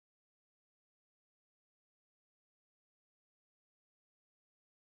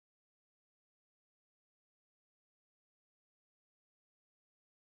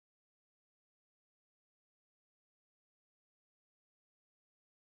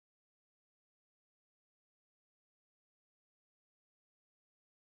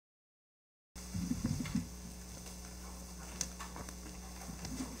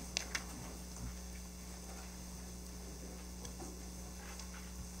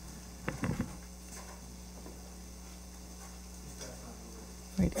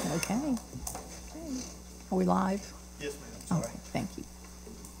Ready? Okay. Are we live? Yes, ma'am. All right, thank you.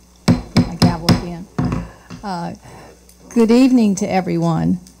 My gavel again. Good evening to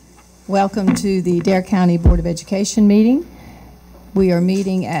everyone. Welcome to the Dare County Board of Education meeting. We are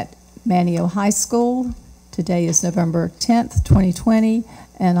meeting at Manteo High School. Today is November 10th, 2020,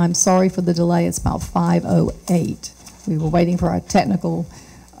 and I'm sorry for the delay. It's about 5:08. We were waiting for our technical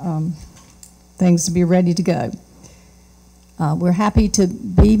things to be ready to go. We're happy to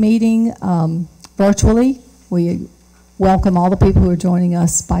be meeting virtually. We welcome all the people who are joining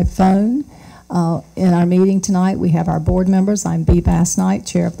us by phone. In our meeting tonight, we have our board members. I'm Bea Bass-Knight,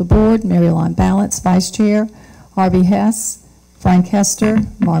 Chair of the Board, Mary Lon Balance, Vice Chair, Harvey Hess, Frank Hester,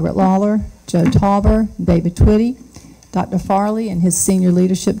 Margaret Lawler, Joe Tauber, David Twitty. Dr. Farley and his senior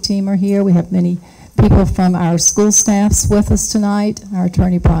leadership team are here. We have many people from our school staffs with us tonight, our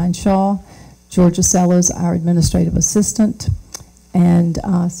attorney Brian Shaw, Georgia Sellers, our administrative assistant, and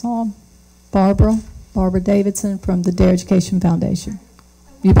I saw Barbara Davidson from the Dare Education Foundation.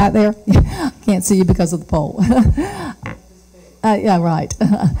 You back there? Can't see you because of the poll. Yeah, right.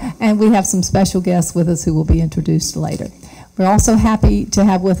 And we have some special guests with us who will be introduced later. We're also happy to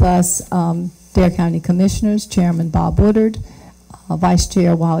have with us Dare County Commissioners, Chairman Bob Woodard, Vice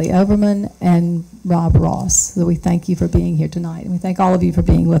Chair Wally Overman, and Rob Ross. So we thank you for being here tonight. And we thank all of you for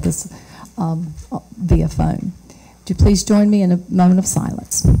being with us via phone. Would you please join me in a moment of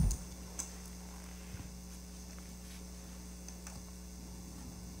silence?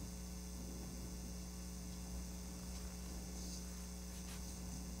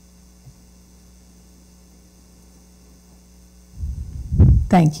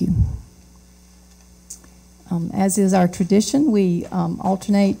 Thank you. As is our tradition, we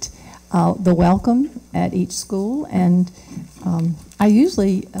alternate the welcome at each school, and I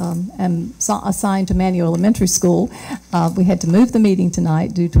usually am assigned to Manteo Elementary School. We had to move the meeting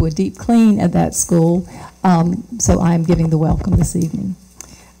tonight due to a deep clean at that school, so I am giving the welcome this evening.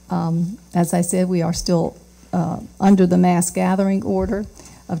 As I said, we are still under the mass gathering order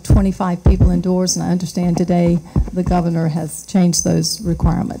of 25 people indoors, and I understand today the governor has changed those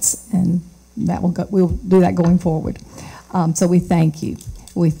requirements, and that we'll do that going forward. So we thank you.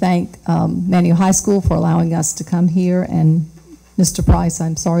 We thank Manteo High School for allowing us to come here, and Mr. Price,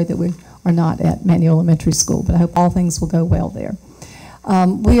 I'm sorry that we are not at Manteo Elementary School, but I hope all things will go well there.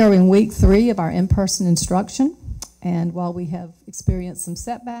 We are in week 3 of our in-person instruction, and while we have experienced some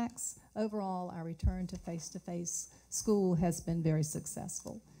setbacks, overall our return to face-to-face school has been very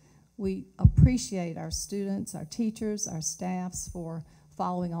successful. We appreciate our students, our teachers, our staffs for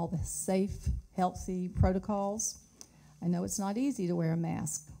following all the safe, healthy protocols. I know it's not easy to wear a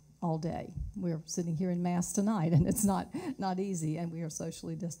mask all day. We're sitting here in masks tonight, and it's not easy, and we are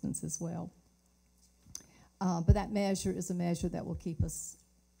socially distanced as well. But that measure is a measure that will keep us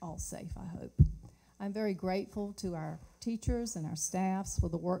all safe, I hope. I'm very grateful to our teachers and our staffs for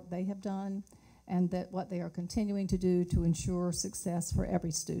the work they have done, and that what they are continuing to do to ensure success for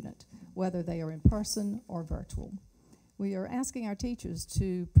every student, whether they are in person or virtual. We are asking our teachers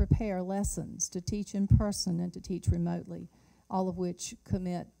to prepare lessons, to teach in person and to teach remotely, all of which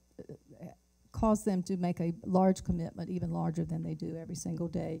cause them to make a large commitment, even larger than they do every single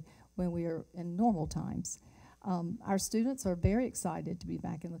day when we are in normal times. Our students are very excited to be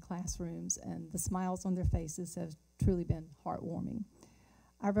back in the classrooms, and the smiles on their faces have truly been heartwarming.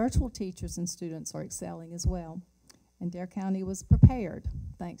 Our virtual teachers and students are excelling as well, and Dare County was prepared,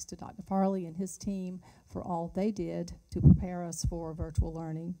 thanks to Dr. Farley and his team, for all they did to prepare us for virtual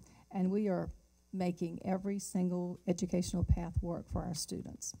learning, and we are making every single educational path work for our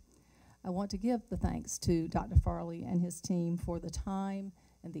students. I want to give the thanks to Dr. Farley and his team for the time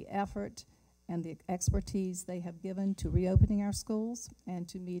and the effort and the expertise they have given to reopening our schools and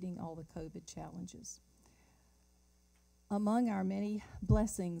to meeting all the COVID challenges. Among our many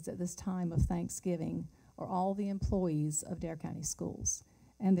blessings at this time of Thanksgiving are all the employees of Dare County Schools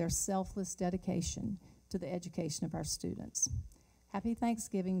and their selfless dedication to the education of our students. Happy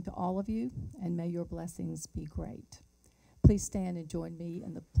Thanksgiving to all of you, and may your blessings be great. Please stand and join me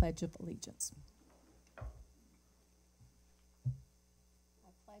in the Pledge of Allegiance. I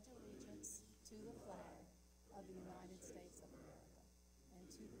pledge allegiance to the flag of the United States of America and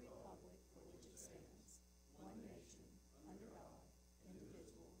to the republic for which it stands, one nation, under God,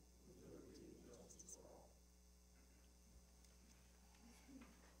 indivisible, with liberty and justice for all.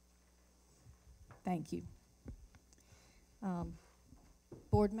 Thank you.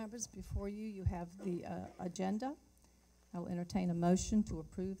 Board members, before you have the agenda. I will entertain a motion to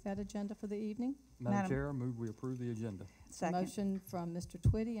approve that agenda for the evening. Madam Chair, I move we approve the agenda. Second. A motion from Mr.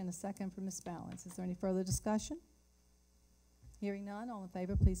 Twitty and a second from Ms. Balance. Is there any further discussion? Hearing none, all in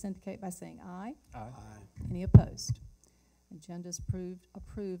favor, please indicate by saying aye. Aye. Any opposed? Agenda is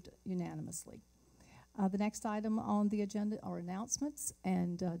approved unanimously. The next item on the agenda are announcements,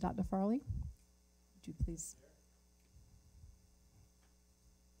 and Dr. Farley, would you please?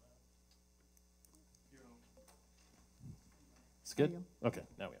 It's good? Okay,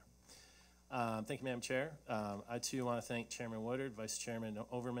 now we are. Thank you, Madam Chair. I too want to thank Chairman Woodard, Vice Chairman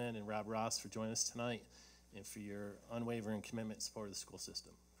Overman, and Rob Ross for joining us tonight and for your unwavering commitment and support of the school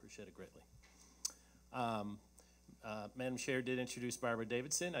system. Appreciate it greatly. Madam Chair did introduce Barbara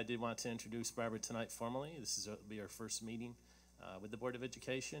Davidson. I did want to introduce Barbara tonight formally. This will be our first meeting with the Board of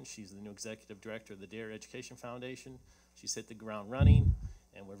Education. She's the new Executive Director of the DARE Education Foundation. She's hit the ground running,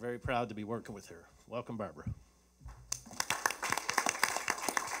 and we're very proud to be working with her. Welcome, Barbara.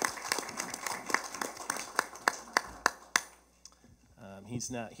 He's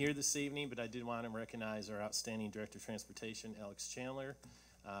not here this evening, but I did want to recognize our outstanding Director of Transportation, Alex Chandler.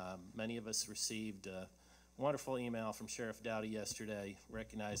 Many of us received a wonderful email from Sheriff Dowdy yesterday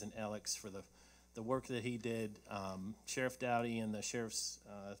recognizing Alex for the work that he did. Sheriff Dowdy and the Sheriff's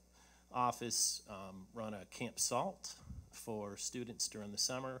office run a Camp SALT for students during the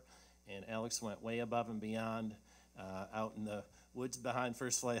summer, and Alex went way above and beyond out in the woods behind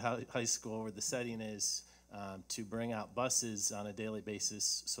First Flight High School where the setting is, to bring out buses on a daily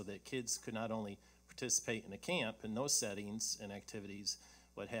basis so that kids could not only participate in a camp in those settings and activities,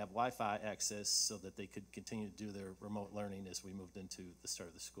 but have Wi-Fi access so that they could continue to do their remote learning as we moved into the start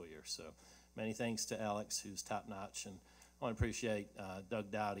of the school year. So many thanks to Alex, who's top-notch, and I want to appreciate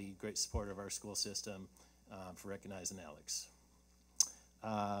Doug Dowdy, great supporter of our school system, for recognizing Alex.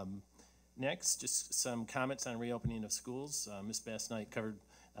 Next, just some comments on reopening of schools. Ms. Bass Knight covered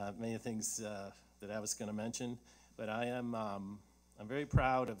many things that I was going to mention, but I'm very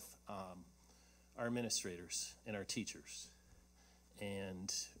proud of our administrators and our teachers.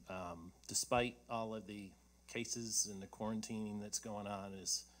 And despite all of the cases and the quarantining that's going on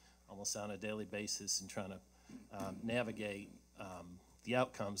is almost on a daily basis and trying to navigate the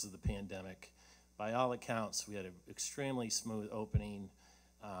outcomes of the pandemic, by all accounts, we had an extremely smooth opening,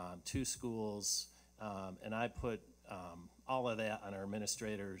 2 schools, and I put all of that on our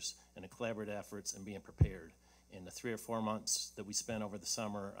administrators and the collaborative efforts and being prepared in the 3 or 4 months that we spent over the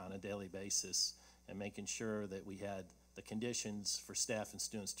summer on a daily basis and making sure that we had the conditions for staff and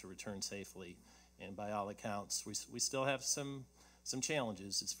students to return safely. And by all accounts, we still have some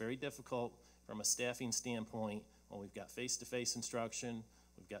challenges. It's very difficult from a staffing standpoint when we've got face-to-face instruction,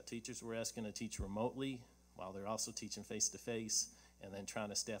 we've got teachers we're asking to teach remotely while they're also teaching face-to-face, and then trying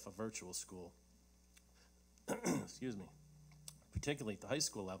to staff a virtual school. Excuse me. Particularly at the high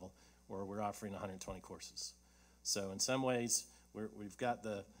school level, where we're offering 120 courses. So in some ways, we've got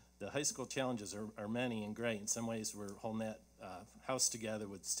the high school challenges are many and great. In some ways, we're holding that house together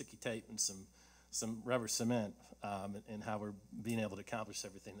with sticky tape and some rubber cement in how we're being able to accomplish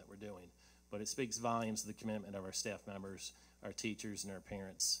everything that we're doing. But it speaks volumes of the commitment of our staff members, our teachers, and our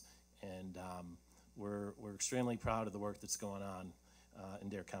parents. And we're extremely proud of the work that's going on in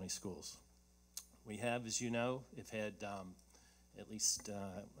Dare County schools. We have, as you know, have had at least,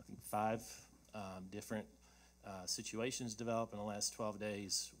 I think, 5 different situations develop in the last 12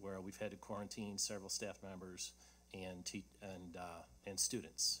 days where we've had to quarantine several staff members and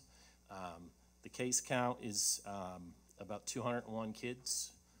students. The case count is about 201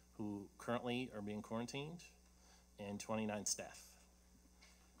 kids who currently are being quarantined and 29 staff.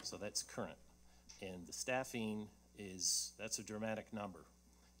 So that's current. And the staffing that's a dramatic number.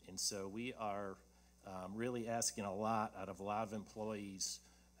 And so we are really asking a lot out of a lot of employees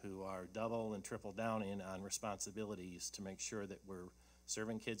who are double and triple down on responsibilities to make sure that we're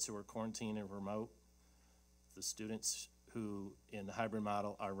serving kids who are quarantined and remote, the students who in the hybrid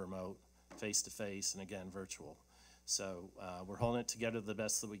model are remote, face-to-face, and again, virtual. So we're holding it together the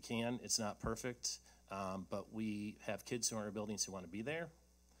best that we can. It's not perfect, but we have kids who are in our buildings who want to be there.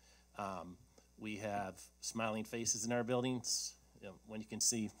 We have smiling faces in our buildings. You know, when you can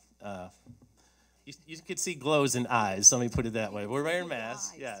see, you can see glows in eyes. Let me put it that way. We're wearing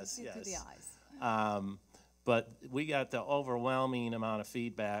masks. Yes, yes. Through the eyes. But we got the overwhelming amount of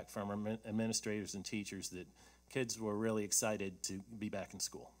feedback from our administrators and teachers that kids were really excited to be back in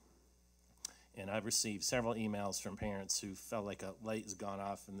school. And I've received several emails from parents who felt like a light has gone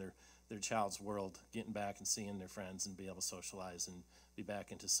off in their child's world, getting back and seeing their friends and be able to socialize and be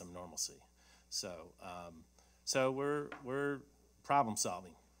back into some normalcy. So, so we're problem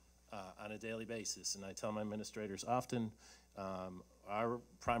solving on a daily basis, and I tell my administrators often our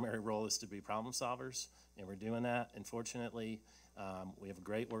primary role is to be problem solvers, and we're doing that. And fortunately, we have a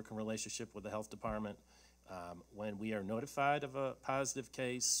great working relationship with the health department. When we are notified of a positive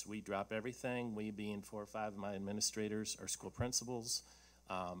case, we drop everything. We, being 4 or 5 of my administrators, are school principals.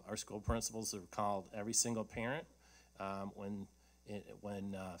 Our school principals have called every single parent when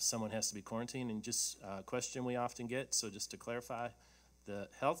someone has to be quarantined. And just a question we often get, so just to clarify, the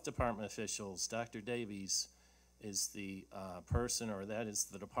health department officials, Dr. Davies, is the person, or that is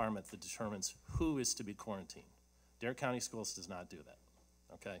the department that determines who is to be quarantined. Dare County Schools does not do that,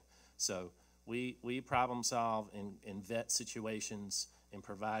 okay? So we problem solve and vet situations in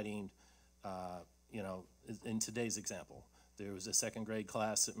providing, you know, in today's example, there was a 2nd grade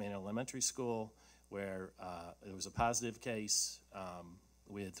class at Manteo Elementary School where there was a positive case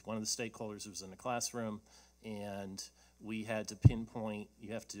with one of the stakeholders who was in the classroom, and we had to pinpoint,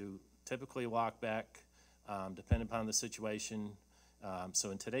 you have to typically walk back, depending upon the situation. So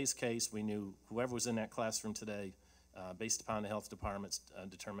in today's case, we knew whoever was in that classroom today, based upon the health department's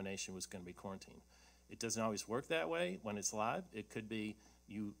determination, was going to be quarantined. It doesn't always work that way when it's live. It could be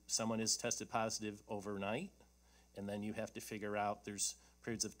someone is tested positive overnight, and then you have to figure out, there's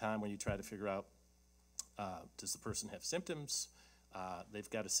periods of time where you try to figure out, does the person have symptoms? They've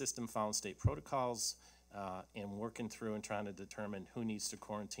got a system following state protocols, and working through and trying to determine who needs to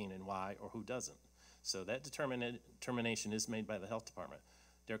quarantine and why, or who doesn't. So that determination is made by the health department.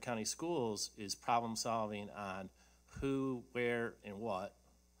 Dare County Schools is problem solving on who, where, and what,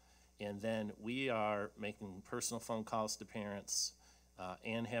 and then we are making personal phone calls to parents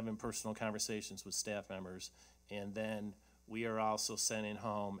and having personal conversations with staff members, and then we are also sending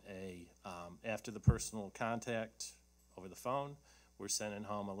home after the personal contact over the phone, we're sending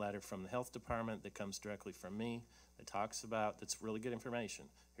home a letter from the health department that comes directly from me that talks about, that's really good information.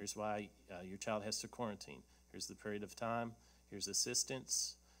 Here's why your child has to quarantine. Here's the period of time. Here's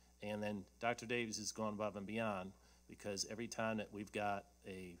assistance. And then Dr. Davies is going above and beyond, because every time that we've got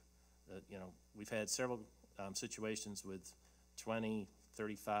you know, we've had several situations with 20,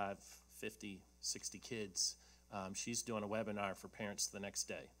 35, 50, 60 kids. She's doing a webinar for parents the next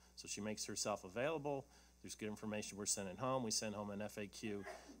day. So she makes herself available. There's good information we're sending home. We send home an FAQ,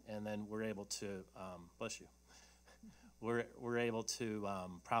 and then we're able to, bless you, we're able to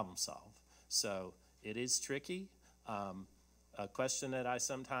problem solve. So it is tricky. A question that I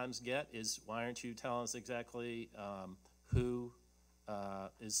sometimes get is, why aren't you telling us exactly who's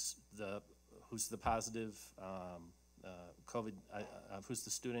the positive COVID, who's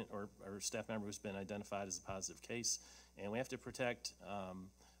the student or staff member who's been identified as a positive case? And we have to protect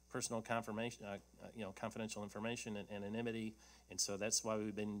personal confirmation, you know, confidential information and anonymity, and so that's why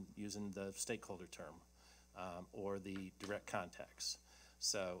we've been using the stakeholder term or the direct contacts.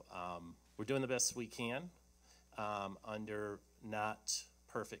 So we're doing the best we can under not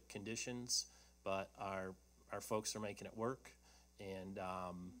perfect conditions, but our folks are making it work, and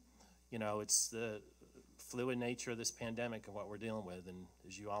you know, it's the fluid nature of this pandemic and what we're dealing with, and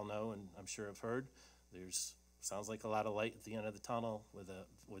as you all know, and I'm sure have heard, sounds like a lot of light at the end of the tunnel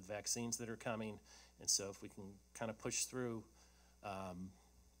with vaccines that are coming, and so if we can kind of push through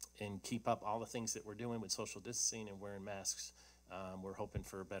and keep up all the things that we're doing with social distancing and wearing masks, we're hoping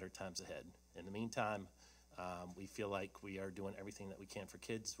for better times ahead. In the meantime, we feel like we are doing everything that we can for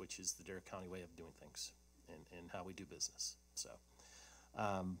kids, which is the Dare County way of doing things and how we do business. So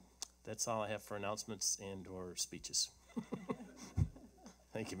that's all I have for announcements and or speeches.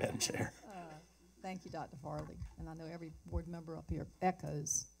 Thank you, Madam Chair. Thank you, Dr. Farley. And I know every board member up here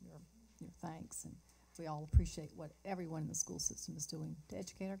echoes your thanks. And we all appreciate what everyone in the school system is doing to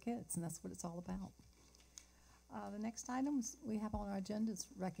educate our kids, and that's what it's all about. The next items we have on our agenda is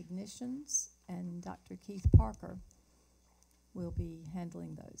recognitions, and Dr. Keith Parker will be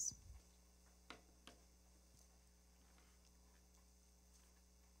handling those.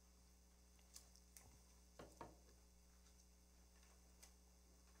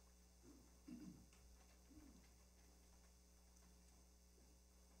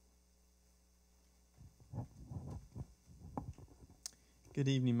 Good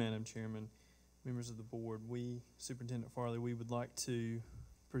evening, Madam Chairman, members of the board. Superintendent Farley, we would like to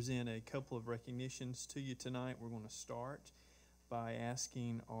present a couple of recognitions to you tonight. We're going to start by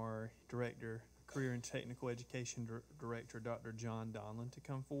asking our Director, Career and Technical Education Director, Dr. John Donlan, to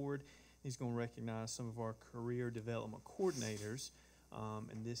come forward. He's going to recognize some of our Career Development Coordinators,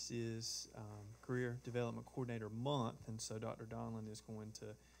 and this is Career Development Coordinator Month, and so Dr. Donlan is going to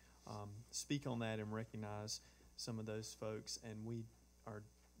speak on that and recognize some of those folks, and we are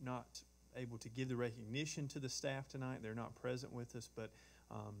not able to give the recognition to the staff tonight. They're not present with us, but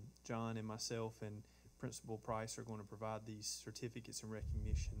John and myself and Principal Price are going to provide these certificates and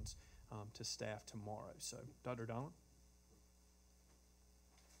recognitions to staff tomorrow. So, Dr. Donlan?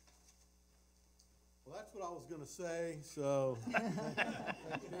 Well, that's what I was going to say, so.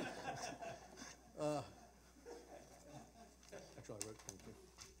 Actually, I wrote thank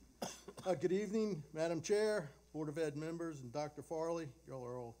you. Good evening, Madam Chair, Board of Ed members, and Dr. Farley. Y'all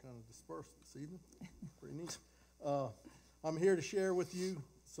are all kind of dispersed this evening. Pretty neat. I'm here to share with you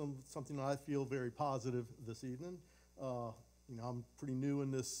something I feel very positive this evening. I'm pretty new in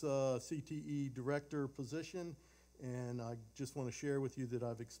this CTE director position, and I just want to share with you that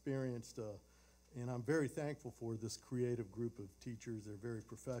I've experienced, and I'm very thankful for this creative group of teachers. They're very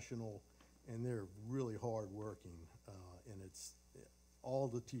professional, and they're really hardworking, and it's all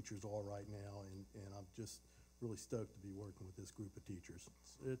the teachers are right now, and I'm just really stoked to be working with this group of teachers.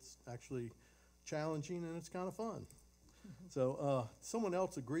 It's actually challenging, and it's kind of fun. So someone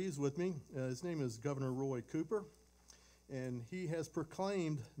else agrees with me. His name is Governor Roy Cooper, and he has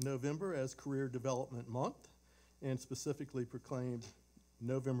proclaimed November as Career Development Month, and specifically proclaimed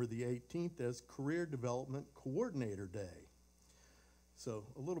November the 18th as Career Development Coordinator Day. So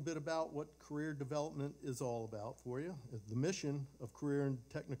a little bit about what career development is all about for you. The mission of career and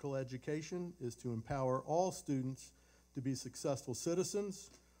technical education is to empower all students to be successful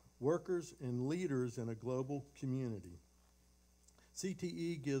citizens, workers, and leaders in a global community.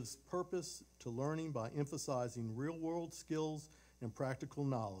 CTE gives purpose to learning by emphasizing real-world skills and practical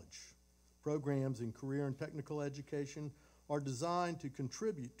knowledge. Programs in career and technical education are designed to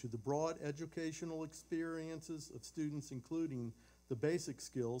contribute to the broad educational experiences of students, including the basic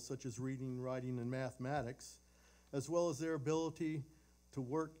skills such as reading, writing, and mathematics, as well as their ability to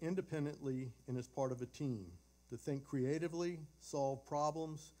work independently and as part of a team, to think creatively, solve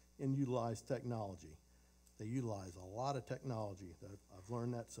problems, and utilize technology. They utilize a lot of technology. I've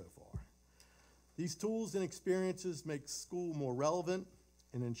learned that so far. These tools and experiences make school more relevant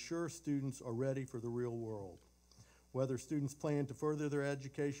and ensure students are ready for the real world. Whether students plan to further their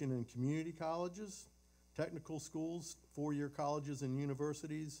education in community colleges, technical schools, four-year colleges and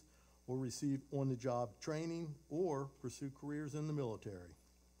universities, or receive on-the-job training, or pursue careers in the military.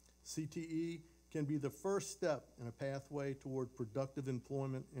 CTE can be the first step in a pathway toward productive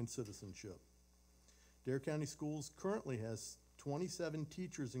employment and citizenship. Dare County Schools currently has 27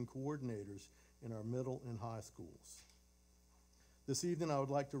 teachers and coordinators in our middle and high schools. This evening, I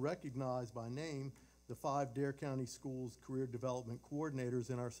would like to recognize by name the 5 Dare County Schools career development coordinators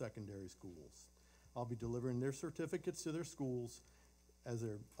in our secondary schools. I'll be delivering their certificates to their schools, as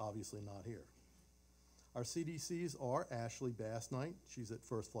they're obviously not here. Our CDCs are Ashley Bass-Knight, she's at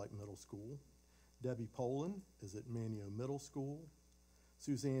First Flight Middle School. Debbie Poland is at Manteo Middle School.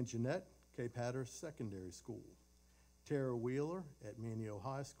 Suzanne Jeanette, Cape Hatteras Secondary School. Tara Wheeler at Manteo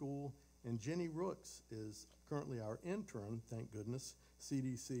High School. And Jenny Rooks is currently our intern, thank goodness,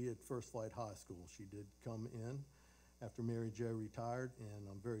 CDC at First Flight High School. She did come in after Mary Jo retired, and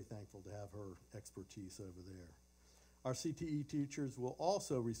I'm very thankful to have her expertise over there. Our CTE teachers will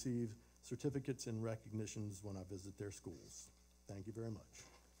also receive certificates and recognitions when I visit their schools. Thank you very much.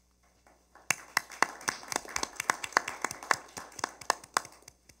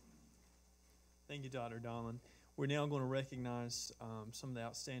 Thank you, Dr. Donlin. We're now going to recognize some of the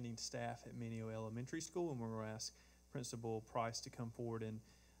outstanding staff at Manteo Elementary School, and we're going to ask Principal Price to come forward and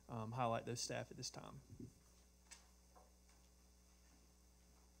highlight those staff at this time.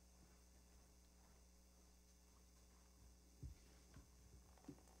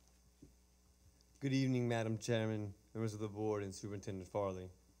 Good evening, Madam Chairman, members of the board, and Superintendent Farley.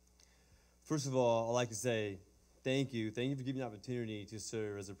 First of all, I'd like to say thank you. Thank you for giving me the opportunity to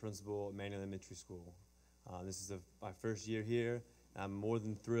serve as a principal at Manteo Elementary School. This is my first year here. I'm more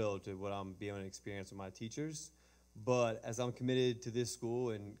than thrilled to what I'm being able to experience with my teachers. But as I'm committed to this school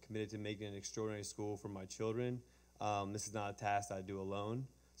and committed to making an extraordinary school for my children, this is not a task I do alone.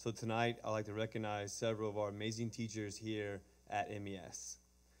 So tonight, I'd like to recognize several of our amazing teachers here at MES.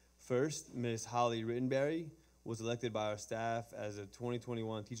 First, Ms. Holly Rittenberry was elected by our staff as a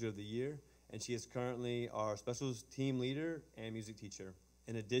 2021 Teacher of the Year, and she is currently our specials team leader and music teacher.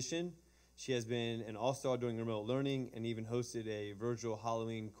 In addition, she has been an all-star doing remote learning and even hosted a virtual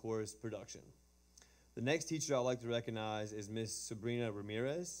Halloween chorus production. The next teacher I'd like to recognize is Ms. Sabrina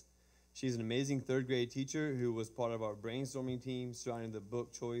Ramirez. She's an amazing third grade teacher who was part of our brainstorming team surrounding the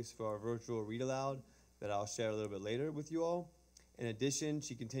book choice for our virtual read aloud that I'll share a little bit later with you all. In addition,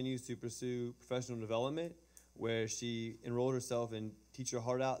 she continues to pursue professional development, where she enrolled herself in Teach Your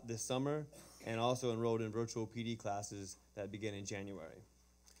Heart Out this summer and also enrolled in virtual PD classes that begin in January.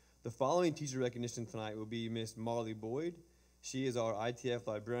 The following teacher recognition tonight will be Miss Marley Boyd. She is our ITF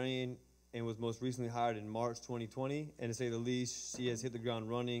librarian and was most recently hired in March 2020, and to say the least, she has hit the ground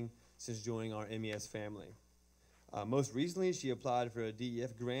running since joining our MES family. Most recently, she applied for a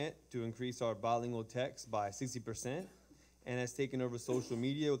DEF grant to increase our bilingual text by 60% and has taken over social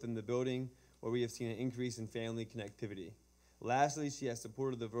media within the building, where we have seen an increase in family connectivity. Lastly, she has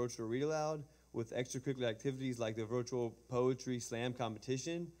supported the virtual read aloud with extracurricular activities like the virtual poetry slam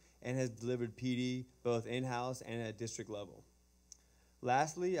competition and has delivered PD both in-house and at district level.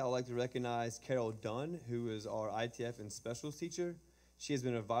 Lastly, I would like to recognize Carol Dunn, who is our ITF and specials teacher. She has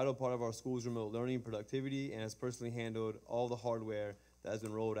been a vital part of our school's remote learning and productivity and has personally handled all the hardware that has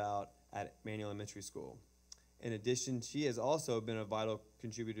been rolled out at Manteo Elementary School. In addition, she has also been a vital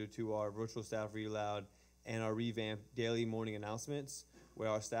contributor to our virtual staff read aloud and our revamped daily morning announcements, where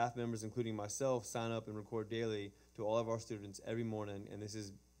our staff members, including myself, sign up and record daily to all of our students every morning, and this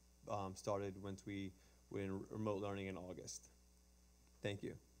is started once we were in remote learning in August. Thank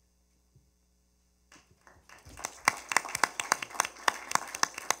you.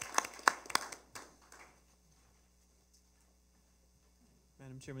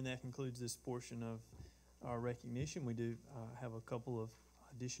 Madam Chairman, that concludes this portion of our recognition. We do have a couple of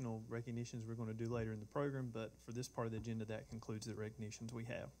additional recognitions we're going to do later in the program, but for this part of the agenda, that concludes the recognitions we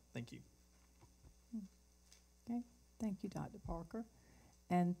have. Thank you. Okay, thank you, Dr. Parker.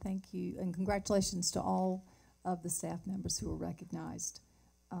 And thank you, and congratulations to all of the staff members who were recognized.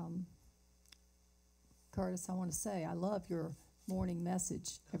 Curtis, I want to say, I love your morning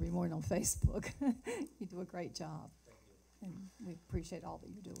message every morning on Facebook. You do a great job. And we appreciate all that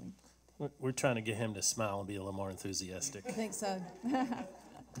you're doing. We're trying to get him to smile and be a little more enthusiastic. I think so.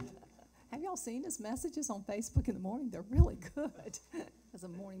 Have y'all seen his messages on Facebook in the morning? They're really good. As a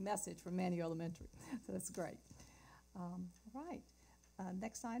morning message from Manteo Elementary. So that's great. All right.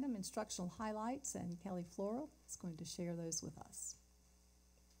 Next item, instructional highlights, and Kelly Floral is going to share those with us.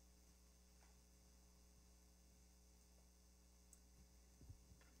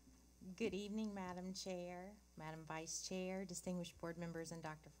 Good evening, Madam Chair, Madam Vice Chair, distinguished board members, and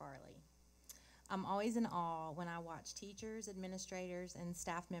Dr. Farley. I'm always in awe when I watch teachers, administrators, and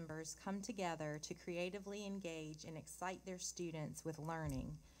staff members come together to creatively engage and excite their students with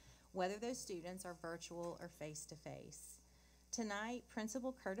learning, whether those students are virtual or face-to-face. Tonight,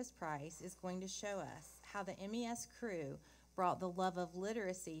 Principal Curtis Price is going to show us how the MES crew brought the love of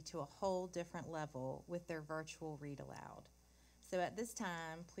literacy to a whole different level with their virtual read aloud. So at this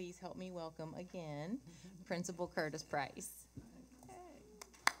time, please help me welcome again Principal Curtis Price.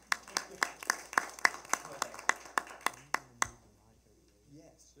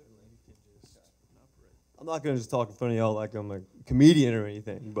 I'm not going to just talk in front of y'all like I'm a comedian or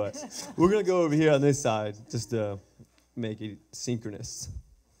anything, but we're going to go over here on this side just to make it synchronous.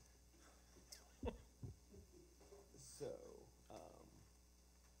 So,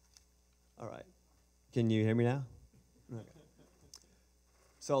 all right. Can you hear me now? Okay.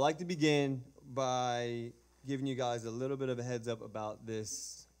 So I'd like to begin by giving you guys a little bit of a heads up about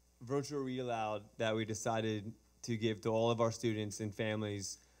this virtual read aloud that we decided to give to all of our students and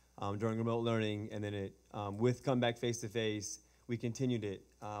families during remote learning, and then it with come back face-to-face, we continued it.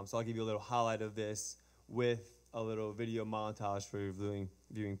 So I'll give you a little highlight of this with a little video montage for your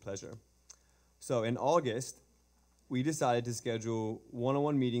viewing pleasure. So in August, we decided to schedule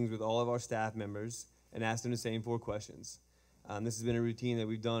one-on-one meetings with all of our staff members and ask them the same 4 questions. This has been a routine that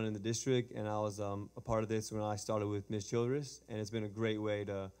we've done in the district, and I was a part of this when I started with Ms. Childress, and it's been a great way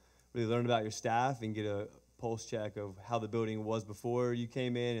to really learn about your staff and get a pulse check of how the building was before you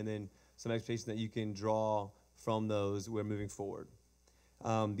came in, and then some expectations that you can draw from those we're moving forward.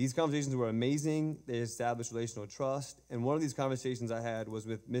 These conversations were amazing. They established relational trust, and one of these conversations I had was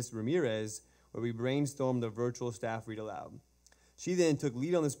with Ms. Ramirez, where we brainstormed the virtual staff read aloud. She then took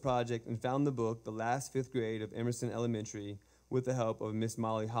lead on this project and found the book, The Last Fifth Grade of Emerson Elementary, with the help of Miss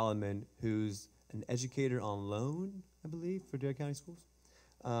Molly Holloman, who's an educator on loan, I believe, for Dare County Schools.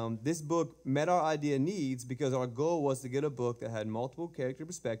 This book met our idea needs because our goal was to get a book that had multiple character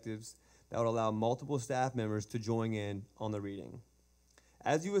perspectives that would allow multiple staff members to join in on the reading.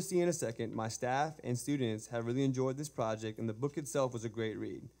 As you will see in a second, my staff and students have really enjoyed this project, and the book itself was a great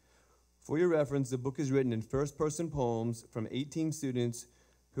read. For your reference, the book is written in first-person poems from 18 students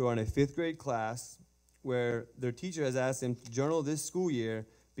who are in a 5th grade class, where their teacher has asked them to journal this school year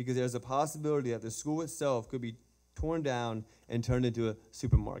because there's a possibility that the school itself could be torn down and turned into a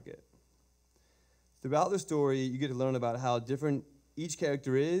supermarket. Throughout the story, you get to learn about how different each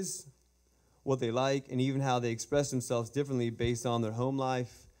character is, what they like, and even how they express themselves differently based on their home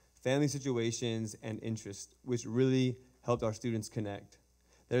life, family situations, and interests, which really helped our students connect.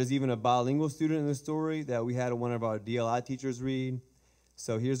 There's even a bilingual student in the story that we had one of our DLI teachers read.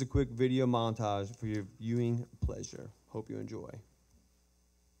 So here's a quick video montage for your viewing pleasure. Hope you enjoy.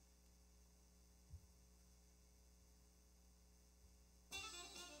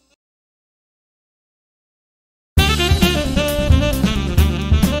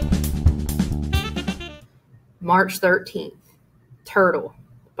 March 13th, Turtle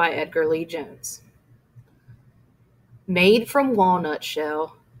by Edgar Lee Jones. Made from walnut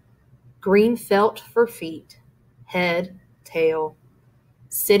shell, green felt for feet, head, tail,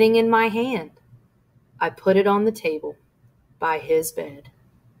 sitting in my hand, I put it on the table by his bed.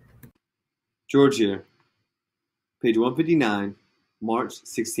 George here. Page 159, March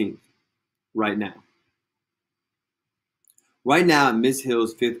 16th. Right now. Right now at Miss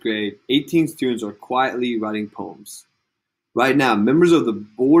Hill's 5th grade, 18 students are quietly writing poems. Right now, members of the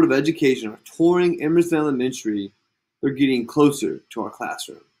Board of Education are touring Emerson Elementary. They're getting closer to our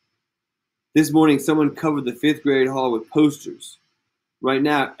classroom. This morning, someone covered the 5th grade hall with posters. Right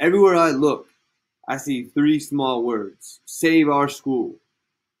now, everywhere I look, I see 3 small words. Save our school.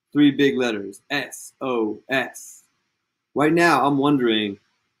 3 big letters. SOS. Right now, I'm wondering,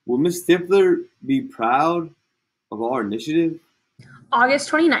 will Miss Stifler be proud of our initiative?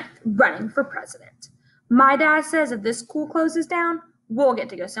 August 29th, running for president. My dad says if this school closes down, we'll get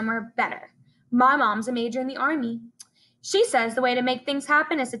to go somewhere better. My mom's a major in the Army. She says the way to make things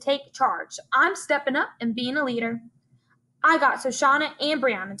happen is to take charge. I'm stepping up and being a leader. I got Shoshana and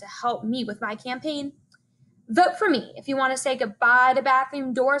Brianna to help me with my campaign. Vote for me if you want to say goodbye to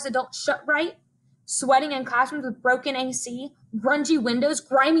bathroom doors that don't shut right, sweating in classrooms with broken AC, grungy windows,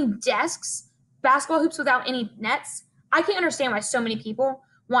 grimy desks, basketball hoops without any nets. I can't understand why so many people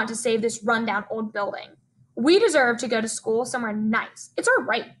want to save this rundown old building. We deserve to go to school somewhere nice. It's our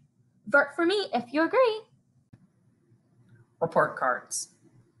right. Vote for me if you agree. Report cards.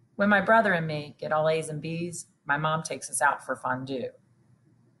 When my brother and me get all A's and B's, my mom takes us out for fondue.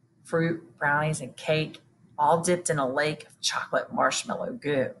 Fruit, brownies, and cake, all dipped in a lake of chocolate marshmallow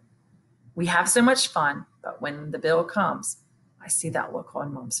goo. We have so much fun, but when the bill comes, I see that look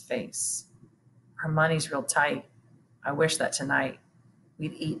on Mom's face. Her money's real tight. I wish that tonight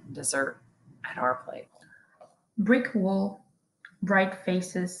we'd eat dessert at our plate. Brick wall, bright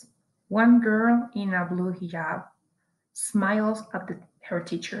faces, one girl in a blue hijab smiles at her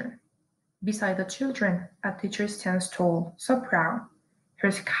teacher. Beside the children, a teacher stands tall, so proud.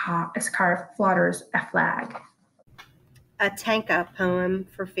 Her scarf flutters a flag. A Tanka poem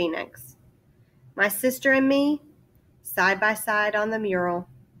for Phoenix. My sister and me, side by side on the mural.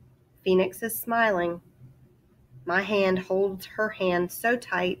 Phoenix is smiling. My hand holds her hand so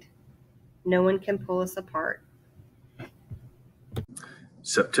tight, no one can pull us apart.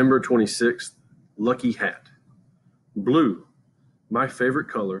 September 26th, Lucky Hat. Blue, my favorite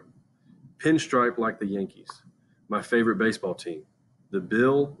color, pinstripe like the Yankees, my favorite baseball team. The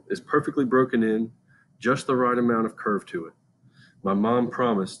bill is perfectly broken in, just the right amount of curve to it. My mom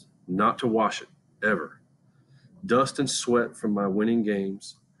promised not to wash it, ever. Dust and sweat from my winning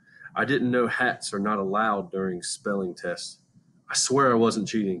games. I didn't know hats are not allowed during spelling tests. I swear I wasn't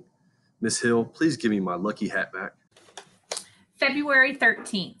cheating. Miss Hill, please give me my lucky hat back. February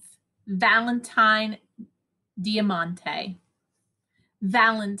 13th, Valentine Diamante.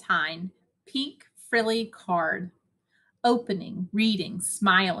 Valentine, pink frilly card. Opening, reading,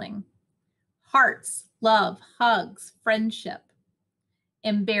 smiling. Hearts, love, hugs, friendship.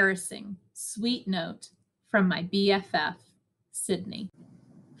 Embarrassing, sweet note from my BFF, Sydney.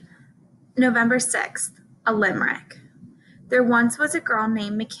 November 6th, a limerick. There once was a girl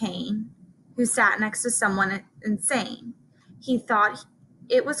named McCain who sat next to someone insane. He thought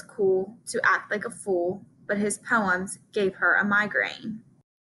it was cool to act like a fool, but his poems gave her a migraine.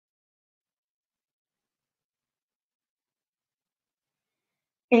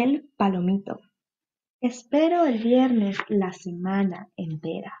 El palomito. Espero el viernes la semana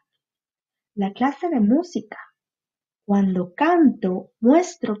entera. La clase de música. Cuando canto,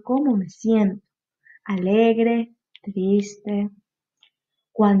 muestro cómo me siento. Alegre, triste.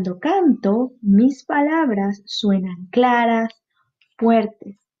 Cuando canto, mis palabras suenan claras,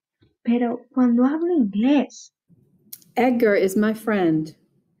 fuertes. Pero cuando hablo inglés. Edgar is my friend.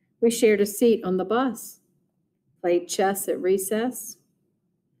 We shared a seat on the bus. Played chess at recess.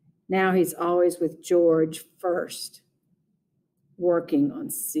 Now he's always with George first, working on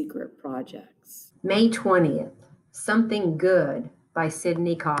secret projects. May 20th, Something Good by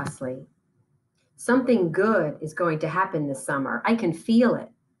Sydney Costley. Something good is going to happen this summer. I can feel it.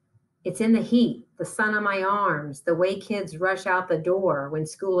 It's in the heat, the sun on my arms, the way kids rush out the door when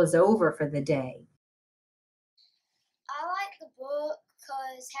school is over for the day. I like the book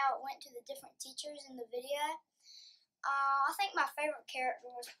because how it went to the different teachers in the video. I think my favorite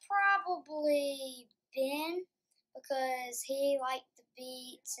character was probably Ben because he liked the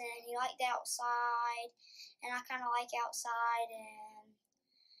beats and he liked outside, and I kind of like outside and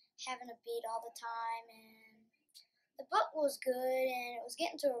having a beat all the time. And the book was good and it was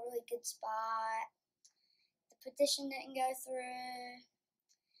getting to a really good spot. The petition didn't go through,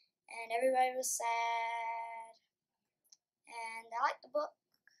 and everybody was sad. And I like the book.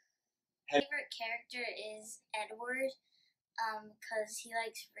 My favorite character is Edward, because he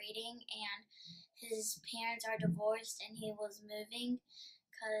likes reading, and his parents are divorced, and he was moving,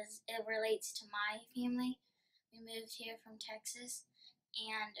 because it relates to my family. We moved here from Texas,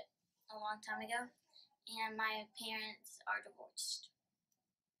 and a long time ago, and my parents are divorced.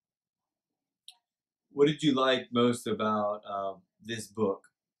 What did you like most about this book?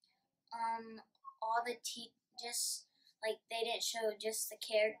 All the just like they didn't show just the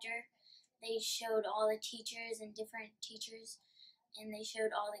character. They showed all the teachers and different teachers, and they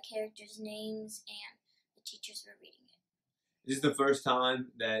showed all the characters' names, and the teachers were reading it. Is this the first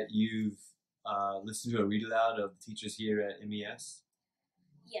time that you've listened to a read aloud of the teachers here at N.C.G.S?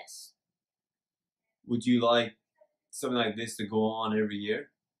 Yes. Would you like something like this to go on every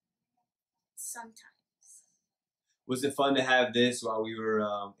year? Sometimes. Was it fun to have this while we were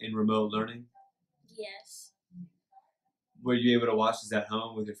in remote learning? Yes. Were you able to watch this at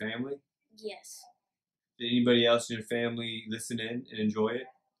home with your family? Yes. Did anybody else in your family listen in and enjoy it?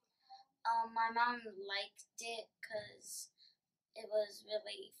 My mom liked it because it was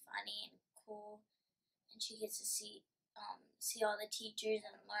really funny and cool, and she gets to see all the teachers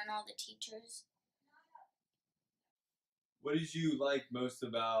and learn all the teachers. What did you like most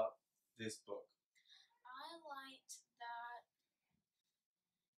about this book? I liked that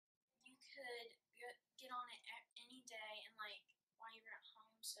you could get on it any day, and like while you're at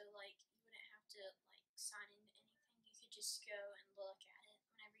home, so like you wouldn't have to like sign into anything. You could just go and look at it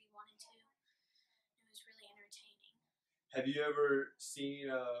whenever you wanted to. It was really entertaining. Have you ever seen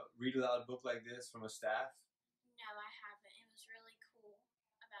a read aloud book like this from a staff? No, I haven't. It was really cool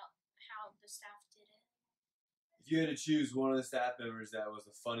about how the staff did it. If you had to choose one of the staff members that was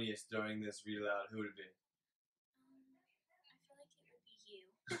the funniest during this read aloud, who would it be? I feel like it would be you.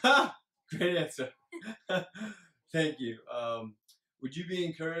 Great answer. Thank you. Would you be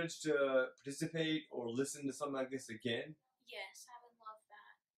encouraged to participate or listen to something like this again? Yes, I would love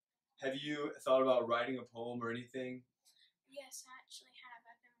that. Have you thought about writing a poem or anything? Yes, I actually have.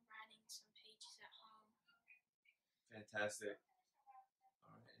 I've been writing some pages at home. Fantastic.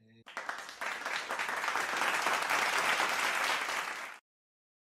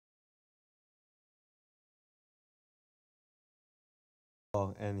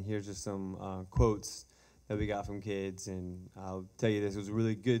 And here's just some quotes that we got from kids, and I'll tell you this, it was a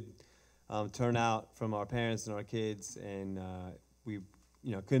really good turnout from our parents and our kids, and we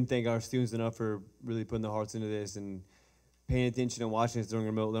couldn't thank our students enough for really putting their hearts into this and paying attention and watching us during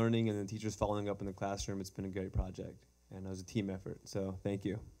remote learning, and the teachers following up in the classroom. It's been a great project, and it was a team effort, so thank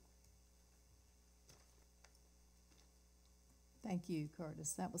you. Thank you,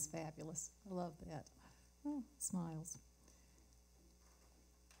 Curtis. That was fabulous. I love that. Oh, smiles.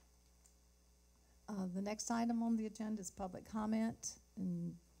 The next item on the agenda is public comment.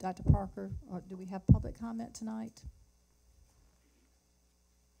 And Dr. Parker, do we have public comment tonight?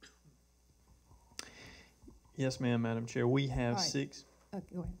 Yes, ma'am, Madam Chair. We have Right. 6.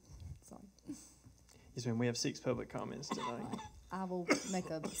 Okay, go ahead. Sorry. Yes, ma'am. We have 6 public comments tonight. Right. I will make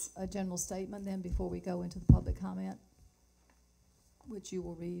a general statement then before we go into the public comment, which you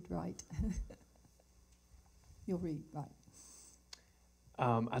will read, right? You'll read, right.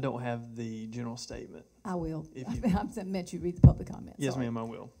 I don't have the general statement. I will. If I meant you read the public comment. Yes, Sorry. ma'am, I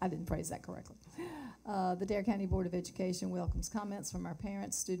will. I didn't phrase that correctly. The Dare County Board of Education welcomes comments from our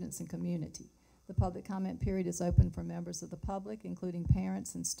parents, students, and community. The public comment period is open for members of the public, including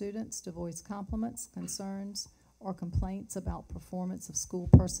parents and students, to voice compliments, concerns, or complaints about performance of school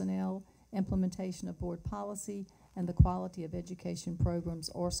personnel, implementation of board policy, and the quality of education programs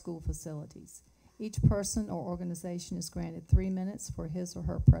or school facilities. Each person or organization is granted 3 minutes for his or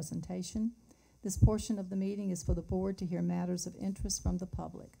her presentation. This portion of the meeting is for the board to hear matters of interest from the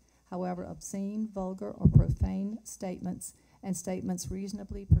public. However, obscene, vulgar, or profane statements and statements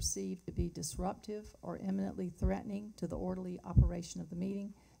reasonably perceived to be disruptive or imminently threatening to the orderly operation of the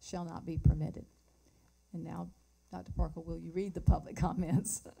meeting shall not be permitted. And now, Dr. Parker, will you read the public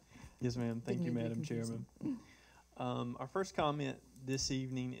comments? Yes, ma'am. Thank you, Madam Chairman. Our first comment this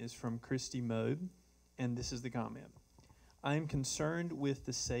evening is from Christy Mode, and this is the comment. I am concerned with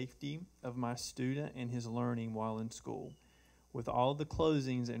the safety of my student and his learning while in school. With all the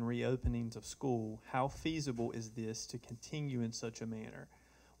closings and reopenings of school, how feasible is this to continue in such a manner?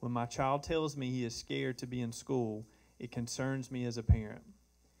 When my child tells me he is scared to be in school, it concerns me as a parent.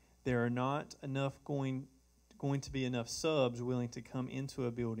 There are not going to be enough subs willing to come into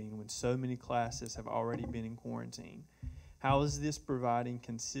a building when so many classes have already been in quarantine. How is this providing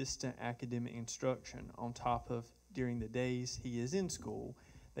consistent academic instruction on top of during the days he is in school?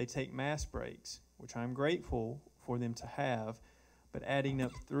 They take mass breaks, which I'm grateful for them to have, but adding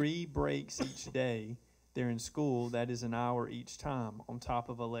up 3 breaks each day they're in school, that is an hour each time on top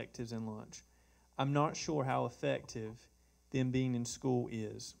of electives and lunch. I'm not sure how effective them being in school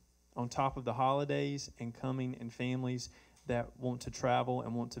is. On top of the holidays and coming and families that want to travel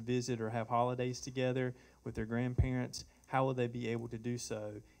and want to visit or have holidays together with their grandparents, how will they be able to do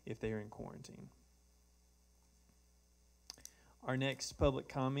so if they are in quarantine? Our next public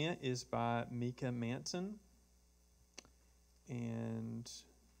comment is by Mika Manson. And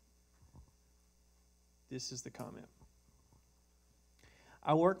this is the comment.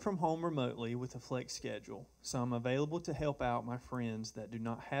 I work from home remotely with a flex schedule, so I'm available to help out my friends that do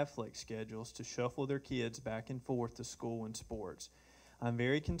not have flex schedules to shuffle their kids back and forth to school and sports. I'm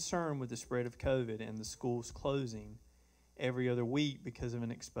very concerned with the spread of COVID and the schools closing every other week because of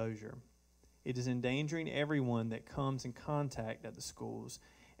an exposure. It is endangering everyone that comes in contact at the schools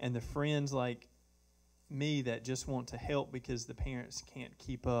and the friends like me that just want to help because the parents can't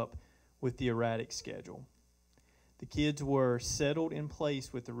keep up with the erratic schedule. The kids were settled in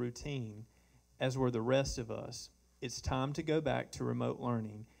place with the routine, as were the rest of us. It's time to go back to remote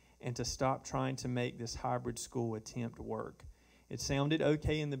learning and to stop trying to make this hybrid school attempt work. It sounded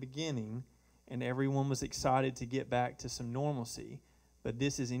okay in the beginning, and everyone was excited to get back to some normalcy, but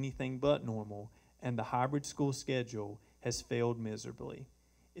this is anything but normal, and the hybrid school schedule has failed miserably.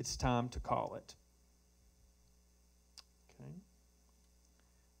 It's time to call it. Okay.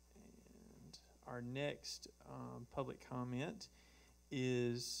 And our next public comment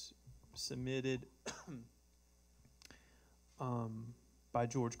is submitted by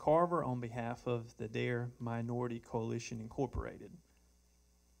George Carver on behalf of the DARE Minority Coalition Incorporated.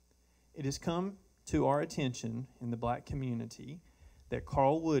 It has come to our attention in the black community that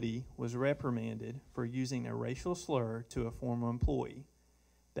Carl Woody was reprimanded for using a racial slur to a former employee.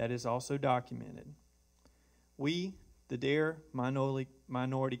 That is also documented. We, the DARE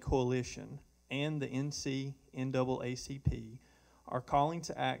Minority Coalition, and the NCAACP are calling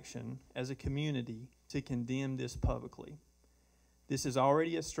to action as a community to condemn this publicly. This is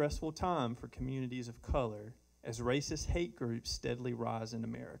already a stressful time for communities of color as racist hate groups steadily rise in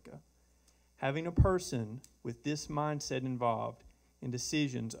America. Having a person with this mindset involved in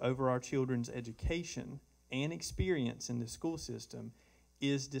decisions over our children's education and experience in the school system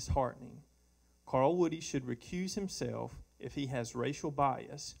is disheartening. Carl Woody should recuse himself if he has racial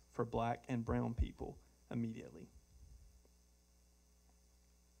bias for black and brown people immediately.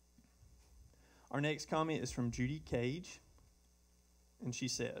 Our next comment is from Judy Cage, and she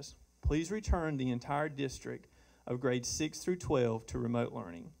says, please return the entire district of grades 6 through 12 to remote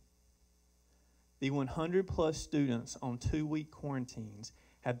learning. The 100 plus students on 2-week quarantines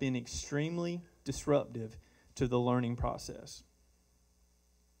have been extremely disruptive to the learning process.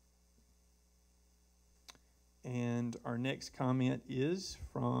 And our next comment is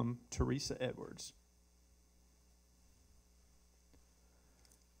from Teresa Edwards.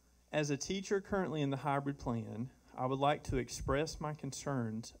 As a teacher currently in the hybrid plan, I would like to express my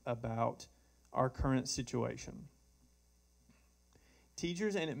concerns about our current situation.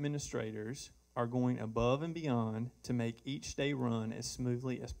 Teachers and administrators are going above and beyond to make each day run as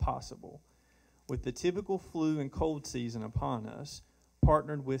smoothly as possible. With the typical flu and cold season upon us,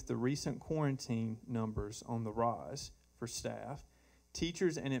 partnered with the recent quarantine numbers on the rise for staff,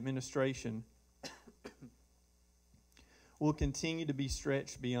 teachers and administration will continue to be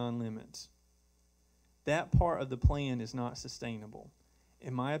stretched beyond limits. That part of the plan is not sustainable.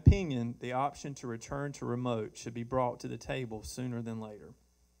 In my opinion, the option to return to remote should be brought to the table sooner than later.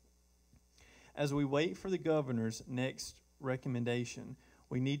 As we wait for the governor's next recommendation,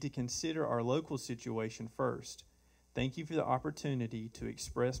 we need to consider our local situation first. Thank you for the opportunity to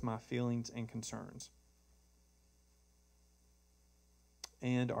express my feelings and concerns.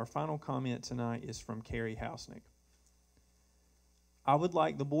 And our final comment tonight is from Carrie Hausnick. I would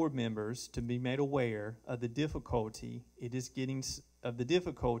like the board members to be made aware of the difficulty in getting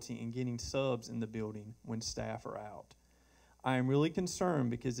subs in the building when staff are out. I am really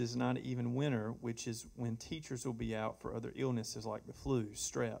concerned because it's not even winter, which is when teachers will be out for other illnesses like the flu,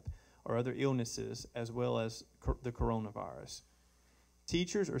 strep, or other illnesses, as well as the coronavirus.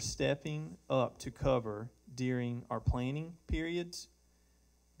 Teachers are stepping up to cover during our planning periods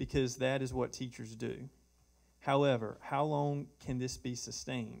because that is what teachers do. However, how long can this be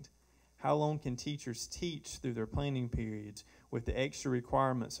sustained? How long can teachers teach through their planning periods with the extra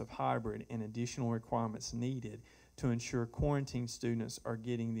requirements of hybrid and additional requirements needed to ensure quarantine students are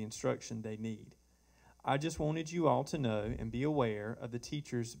getting the instruction they need? I just wanted you all to know and be aware of the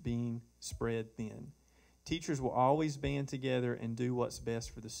teachers being spread thin. Teachers will always band together and do what's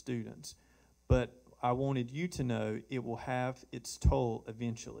best for the students, but I wanted you to know it will have its toll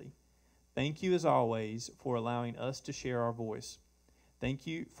eventually. Thank you, as always, for allowing us to share our voice. Thank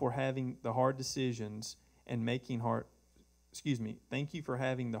you for having the hard decisions and thank you for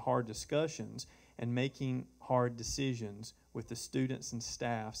having the hard discussions and making hard decisions with the students and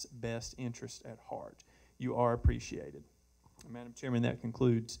staff's best interest at heart. You are appreciated. Madam Chairman, that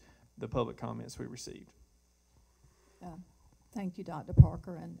concludes the public comments we received. Thank you, Dr.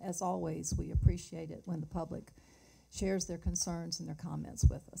 Parker, and as always, we appreciate it when the public shares their concerns and their comments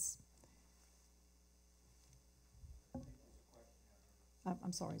with us.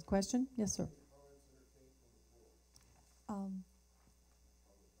 I'm sorry, question? Yes, sir.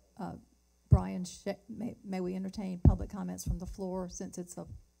 Brian, may we entertain public comments from the floor since it's a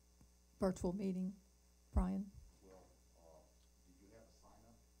virtual meeting? Brian?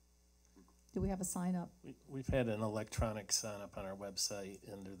 Do we have a sign up? We've had an electronic sign up on our website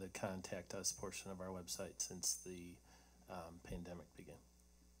under the Contact Us portion of our website since the pandemic began.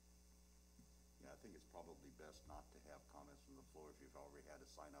 Yeah, I think it's probably best not to have comments from the floor. If you've already had a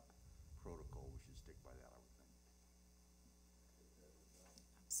sign up protocol, we should stick by that, I would think.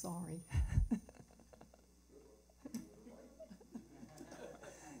 Sorry.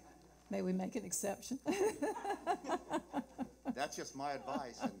 May we make an exception? That's just my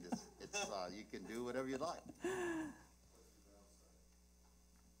advice, and it's you can do whatever you like. Well,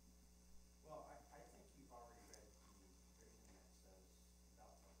 I think you've already read the provision that says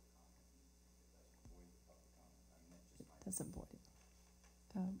about public comment. It doesn't void the public comment. I mean, that's just my Doesn't void it.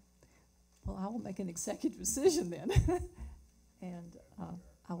 Well, I will make an executive decision then, and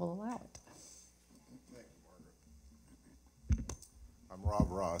I will allow it. Thank you, Margaret. I'm Rob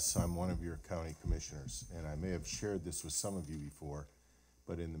Ross. I'm one of your county commissioners, and I may have shared this with some of you before,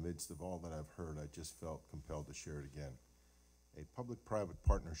 but in the midst of all that I've heard, I just felt compelled to share it again. A public-private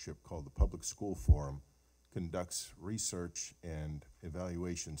partnership called the Public School Forum conducts research and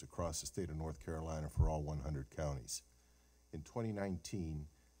evaluations across the state of North Carolina for all 100 counties. In 2019,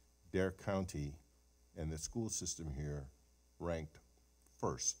 Dare County and the school system here ranked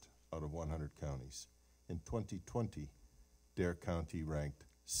first out of 100 counties. In 2020, Dare County ranked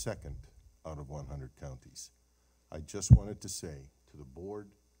second out of 100 counties. I just wanted to say to the board,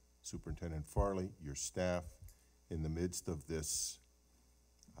 Superintendent Farley, your staff, in the midst of this,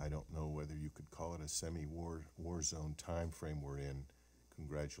 I don't know whether you could call it a semi-war zone time frame we're in,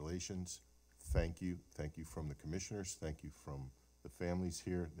 congratulations, thank you from the commissioners, thank you from the families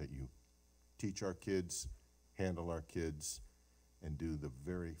here that you teach our kids, handle our kids, and do the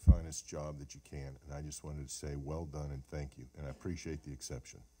very finest job that you can. And I just wanted to say well done and thank you, and I appreciate the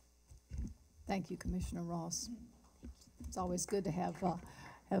exception. Thank you, Commissioner Ross. It's always good to have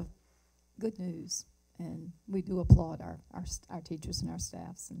good news, and we do applaud our teachers and our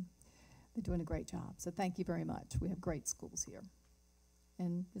staffs, and they're doing a great job. So thank you very much. We have great schools here,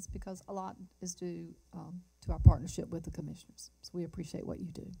 and it's because a lot is due to our partnership with the commissioners. So we appreciate what you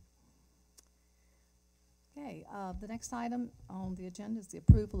do. Okay, the next item on the agenda is the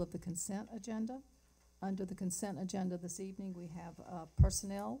approval of the consent agenda. Under the consent agenda this evening, we have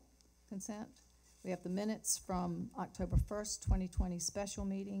personnel consent. We have the minutes from October 1st, 2020 special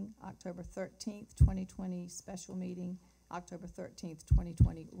meeting, October 13th, 2020 special meeting, October 13th,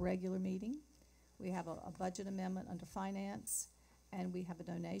 2020 regular meeting. We have a budget amendment under finance, and we have a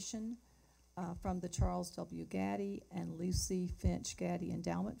donation from the Charles W. Gaddy and Lucy Finch Gaddy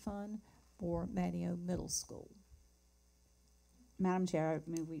Endowment Fund for Manteo Middle School. Madam Chair, I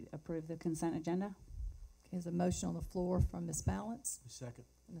move we approve the consent agenda. Okay, there's a motion on the floor from Ms. Balance. Second.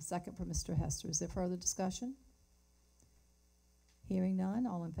 And a second from Mr. Hester. Is there further discussion? Hearing none,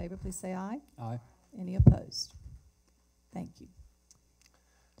 all in favor, please say aye. Aye. Any opposed? Thank you.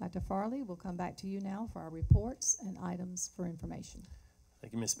 Dr. Farley, we'll come back to you now for our reports and items for information.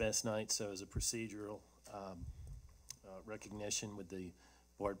 Thank you, Ms. Best Knight. So as a procedural recognition, with the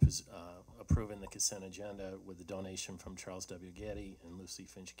board approving the consent agenda with the donation from Charles W. Gaddy and Lucy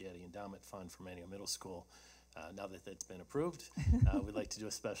Finch Gaddy Endowment Fund for Manteo Middle School. Now that that's been approved, we'd like to do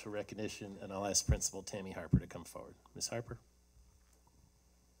a special recognition, and I'll ask Principal Tammy Harper to come forward. Ms. Harper.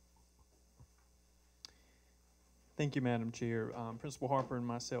 Thank you, Madam Chair. Principal Harper and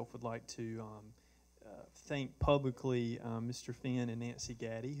myself would like to thank publicly Mr. Finn and Nancy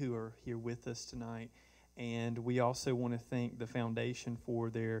Gaddy, who are here with us tonight. And we also want to thank the foundation for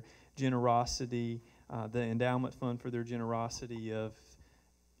their generosity, the endowment fund for their generosity of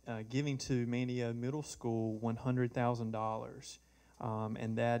giving to Manteo Middle School $100,000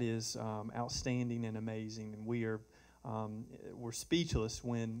 and that is outstanding and amazing. And we're speechless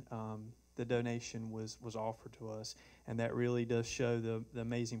when the donation was offered to us, and that really does show the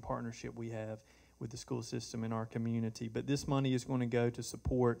amazing partnership we have with the school system in our community. But this money is going to go to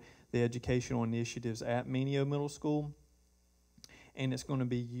support the educational initiatives at Manteo Middle School, and it's going to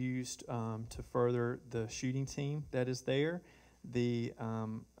be used to further the shooting team that is there, the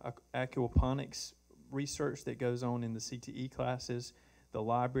aquaponics research that goes on in the CTE classes, the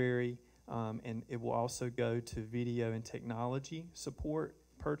library, and it will also go to video and technology support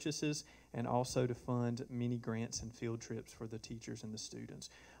purchases, and also to fund many grants and field trips for the teachers and the students.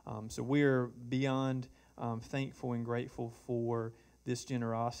 So we're beyond thankful and grateful for this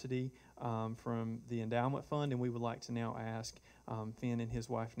generosity from the endowment fund, and we would like to now ask Finn and his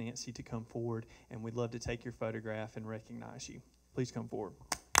wife Nancy to come forward, and we'd love to take your photograph and recognize you. Please come forward.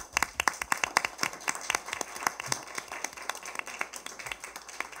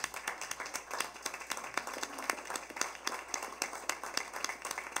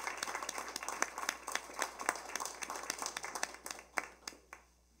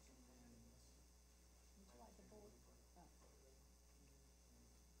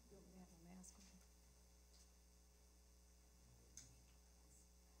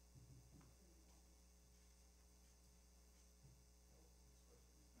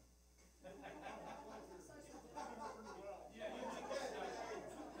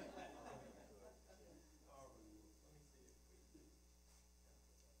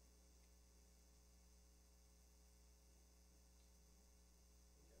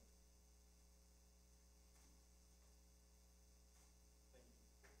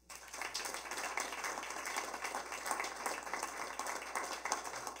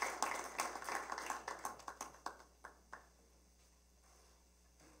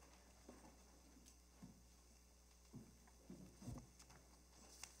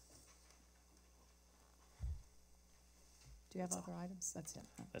 Do you have other items? That's it.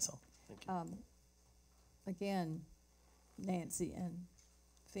 That's all. Thank you. Again, Nancy and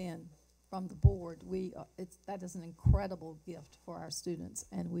Finn, from the board, that is an incredible gift for our students,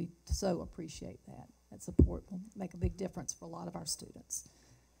 and we so appreciate that. That support will make a big difference for a lot of our students.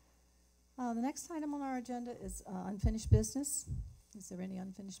 The next item on our agenda is unfinished business. Is there any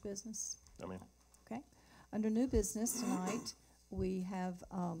unfinished business? No, ma'am. Okay. Under new business tonight, we have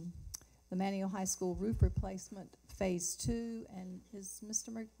the Manteo High School roof replacement Phase 2, and is Mr.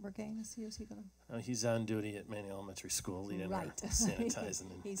 Merganis here? Is he going to? He's on duty at Manteo Elementary School, leading our sanitizing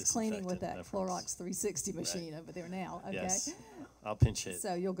and He's cleaning with that efforts. Clorox 360 machine over there now. Okay. Yes, I'll pinch hit.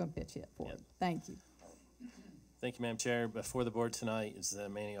 So you're going to pitch hit for it. Thank you. Thank you, Madam Chair. Before the board tonight is the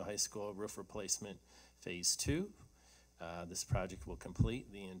Manteo High School roof replacement Phase 2. This project will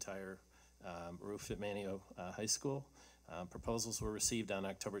complete the entire roof at Manteo High School. Proposals were received on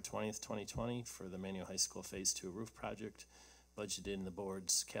October 20th, 2020 for the Manteo High School Phase 2 roof project, budgeted in the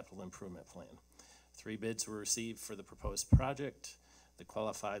board's capital improvement plan. 3 bids were received for the proposed project. The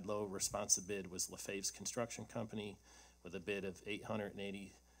qualified low responsive bid was LaFave's Construction Company with a bid of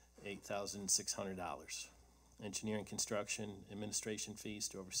 $888,600. Engineering, construction, administration fees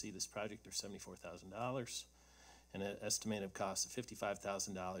to oversee this project are $74,000, and an estimated cost of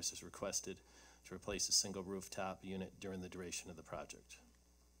 $55,000 is requested to replace a single rooftop unit during the duration of the project.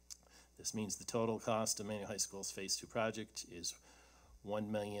 This means the total cost of Manteo High School's Phase 2 project is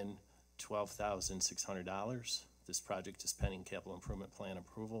 $1,012,600. This project is pending capital improvement plan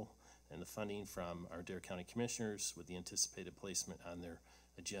approval and the funding from our Dare County Commissioners, with the anticipated placement on their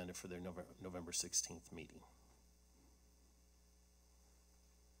agenda for their November 16th meeting.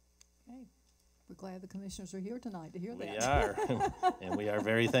 Okay. We're glad the commissioners are here tonight to hear that. We are, and we are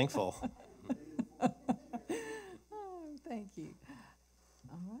very thankful. Oh, thank you.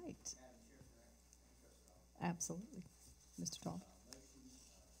 All right. Absolutely. Mr. Tom.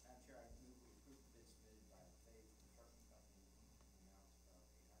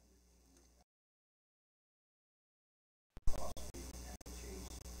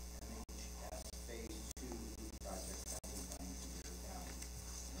 N.C.G.S. Phase 2 project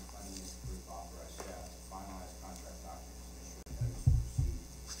and funding is approved, authorized staff to finalize contract documents and issue a notice to proceed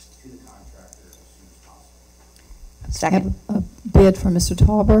to the contractor as soon as possible. Second. I have a bid from Mr.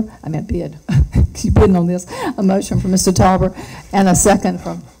 Tauber. I meant bid. Keep bidding on this. A motion from Mr. Tauber and a second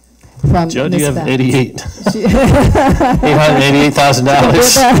from Joe, do Ms. you have Bennett.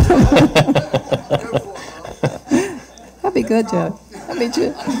 $888,000? That'd be good, Joe. That'd be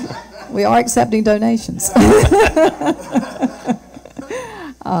good. We are accepting donations.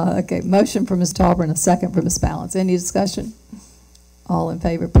 Okay, motion from Ms. Tauber and a second from Ms. Balance. Any discussion? All in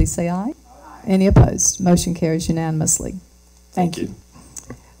favor, please say aye. Any opposed? Motion carries unanimously. Thank you.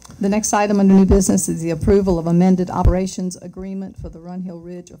 The next item under new business is the approval of amended operations agreement for the Run Hill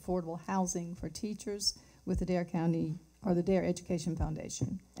Ridge Affordable Housing for Teachers with the Dare County, or the Dare Education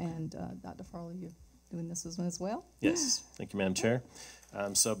Foundation. And Dr. Farley, you're doing this one as well? Yes, thank you, Madam Chair.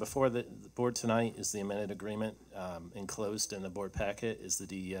 So before the board tonight is the amended agreement. Enclosed in the board packet is the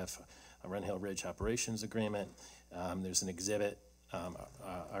DEF Run Hill Ridge Operations Agreement. There's an exhibit,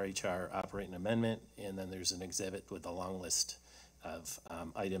 RHR Operating Amendment, and then there's an exhibit with a long list of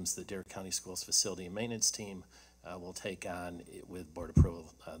items that Dare County Schools Facility and Maintenance Team will take on with board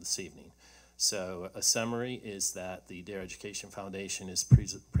approval this evening. So a summary is that the Dare Education Foundation has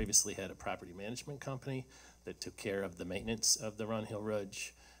previously had a property management company that took care of the maintenance of the Run Hill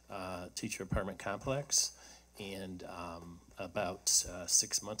Ridge teacher apartment complex. And about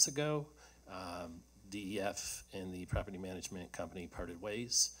 6 months ago, DEF and the property management company parted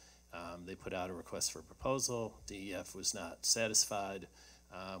ways. They put out a request for proposal. DEF was not satisfied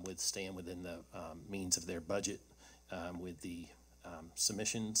with staying within the means of their budget with the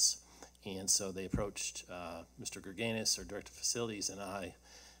submissions. And so they approached Mr. Gerganis, our Director of Facilities, and I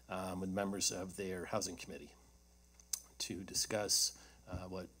with members of their housing committee to discuss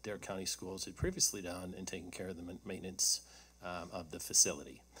what Dare County Schools had previously done in taking care of the maintenance of the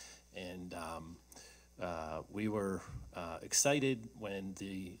facility. And we were excited when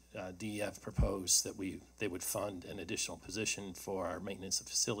the DEF proposed that they would fund an additional position for our maintenance and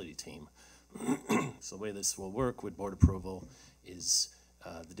facility team. So the way this will work with board approval is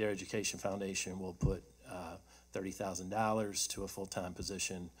the Dare Education Foundation will put $30,000 to a full-time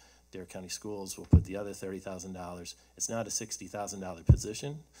position. Dare County Schools will put the other $30,000. It's not a $60,000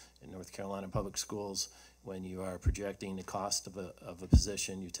 position. In North Carolina Public Schools, when you are projecting the cost of a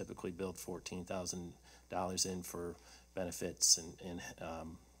position, you typically build $14,000 in for benefits and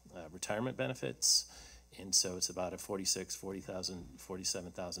retirement benefits. And so it's about a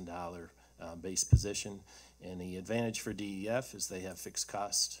 $47,000 base position. And the advantage for DEF is they have fixed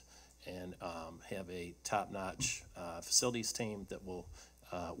cost and have a top-notch facilities team that will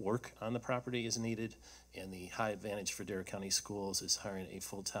work on the property as needed. And the high advantage for Dare County Schools is hiring a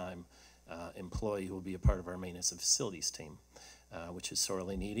full-time employee who will be a part of our maintenance and facilities team, which is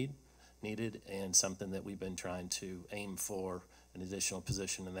sorely needed and something that we've been trying to aim for, an additional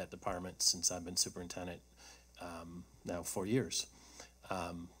position in that department since I've been superintendent now 4 years.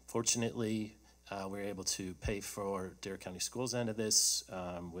 Fortunately, we're able to pay for Dare County Schools' end of this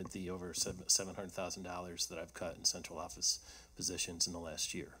with the over $700,000 that I've cut in central office positions in the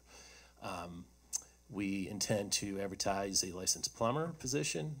last year. We intend to advertise a licensed plumber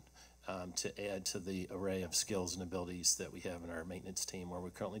position to add to the array of skills and abilities that we have in our maintenance team, where we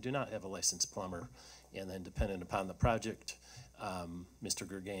currently do not have a licensed plumber. And then dependent upon the project, Mr.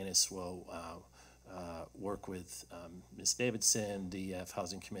 Gerganis will work with Ms. Davidson, DEF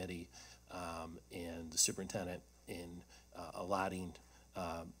Housing Committee, and the superintendent in allotting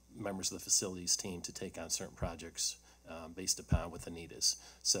members of the facilities team to take on certain projects based upon what the need is.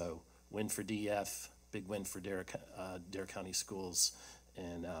 So win for DEF, big win for Dare County Schools,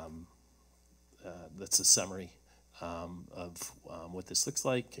 and that's a summary of what this looks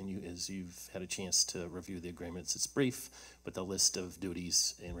like. And as you've had a chance to review the agreements, it's brief, but the list of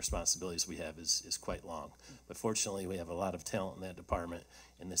duties and responsibilities we have is quite long. But fortunately, we have a lot of talent in that department,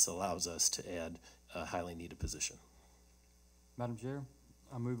 and this allows us to add a highly needed position. Madam Chair,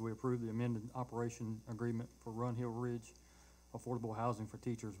 I move we approve the amended operation agreement for Run Hill Ridge Affordable Housing for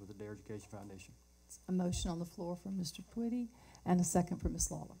Teachers with the Dare Education Foundation. A motion on the floor from Mr. Twitty and a second from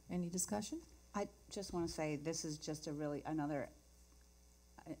Ms. Lawler. Any discussion? I just want to say this is just another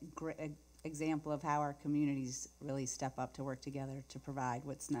great example of how our communities really step up to work together to provide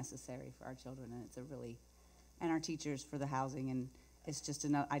what's necessary for our children, and and our teachers for the housing. And it's just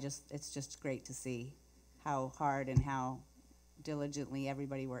it's just great to see how hard and how diligently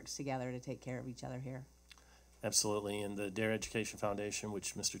everybody works together to take care of each other here. Absolutely, and the Dare Education Foundation,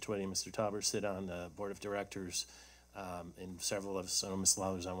 which Mr. Twitty and Mr. Tauber sit on the board of directors, and several of us, I know Ms.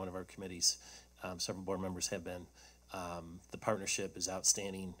 Lawler's on one of our committees, several board members have been. The partnership is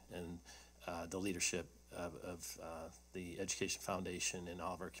outstanding, and the leadership of the Education Foundation and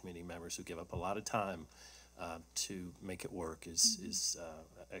all of our community members who give up a lot of time to make it work is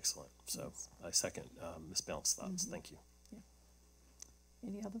excellent. So I second Ms. Bell's thoughts. Thank you. Yeah.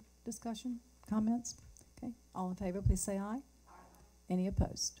 Any other discussion, comments? Okay, all in favor, please say aye. Aye. Any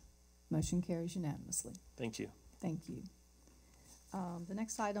opposed? Motion carries unanimously. Thank you. Thank you. The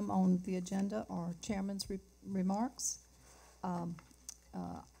next item on the agenda are chairman's remarks.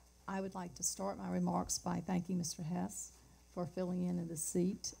 I would like to start my remarks by thanking Mr. Hess for filling in the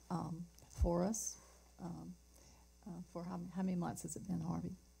seat for us. for how many months has it been,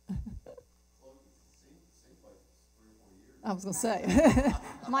 Harvey? I was going to say,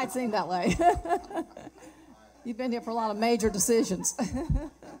 might seem that way. You've been here for a lot of major decisions.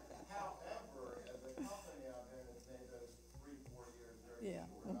 Yeah,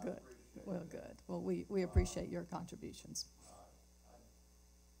 well, good. Well, good. Well, we appreciate your contributions.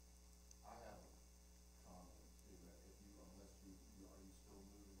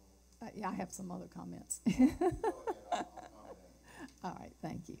 Yeah, I have some other comments. All right,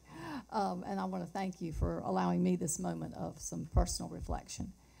 thank you. And I want to thank you for allowing me this moment of some personal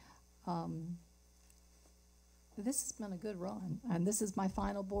reflection. This has been a good run, and this is my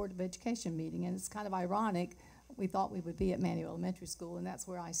final Board of Education meeting, and it's kind of ironic. We thought we would be at Manteo Elementary School, and that's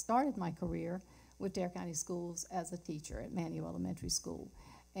where I started my career with Dare County Schools as a teacher at Manteo Elementary School.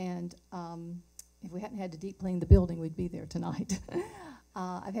 And if we hadn't had to deep clean the building, we'd be there tonight.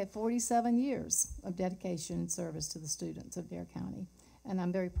 I've had 47 years of dedication and service to the students of Dare County, and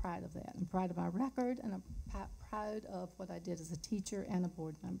I'm very proud of that. I'm proud of my record, and I'm proud of what I did as a teacher and a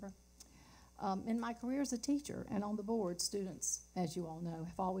board member. In my career as a teacher and on the board, students, as you all know,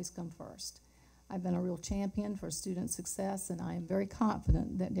 have always come first. I've been a real champion for student success, and I am very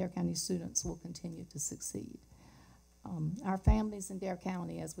confident that Dare County students will continue to succeed. Our families in Dare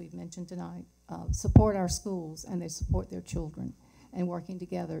County, as we've mentioned tonight, support our schools, and they support their children. And working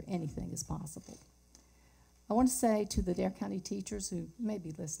together, anything is possible. I want to say to the Dare County teachers who may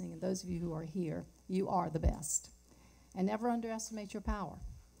be listening, and those of you who are here, you are the best. And never underestimate your power.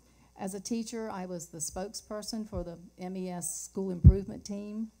 As a teacher, I was the spokesperson for the M.E.S. School Improvement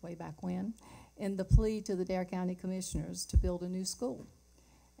Team way back when, in the plea to the Dare County Commissioners to build a new school.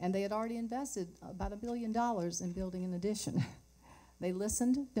 And they had already invested about $1 billion in building an addition. They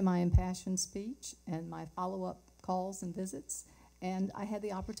listened to my impassioned speech and my follow-up calls and visits, and I had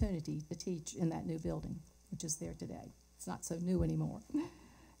the opportunity to teach in that new building, which is there today. It's not so new anymore.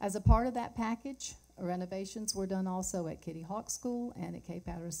 As a part of that package, renovations were done also at Kitty Hawk School and at Cape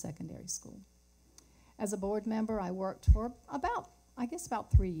Hatteras Secondary School. As a board member, I worked for about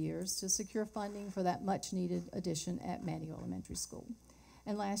 3 years to secure funding for that much-needed addition at Manteo Elementary School.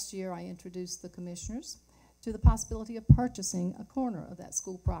 And last year, I introduced the commissioners to the possibility of purchasing a corner of that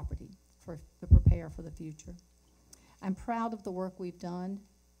school property to prepare for the future. I'm proud of the work we've done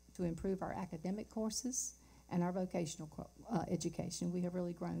to improve our academic courses and our vocational education. We have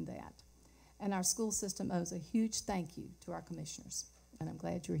really grown that. And our school system owes a huge thank you to our commissioners, and I'm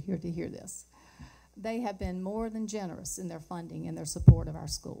glad you're here to hear this. They have been more than generous in their funding and their support of our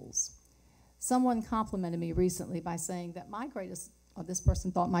schools. Someone complimented me recently by saying that this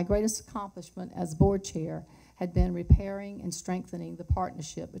person thought my greatest accomplishment as board chair had been repairing and strengthening the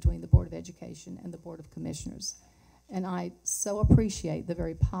partnership between the Board of Education and the Board of Commissioners. And I so appreciate the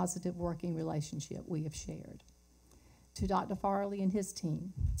very positive working relationship we have shared. To Dr. Farley and his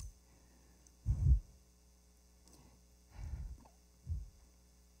team,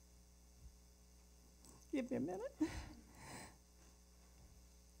 give me a minute.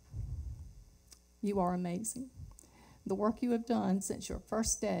 You are amazing. The work you have done since your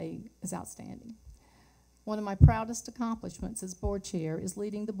first day is outstanding. One of my proudest accomplishments as board chair is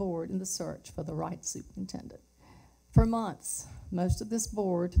leading the board in the search for the right superintendent. For months, most of this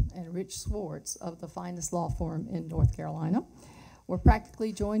board and Rich Swartz of the finest law firm in North Carolina were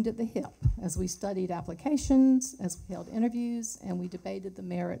practically joined at the hip as we studied applications, as we held interviews, and we debated the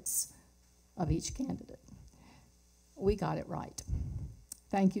merits of each candidate. We got it right.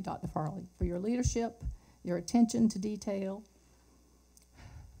 Thank you, Dr. Farley, for your leadership, your attention to detail,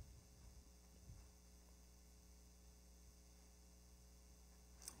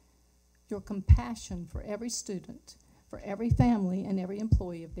 your compassion for every student, for every family, and every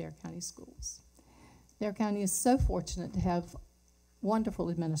employee of Dare County Schools. Dare County is so fortunate to have wonderful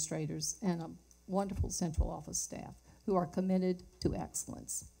administrators and a wonderful central office staff who are committed to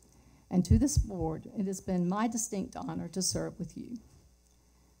excellence. And to this board, it has been my distinct honor to serve with you.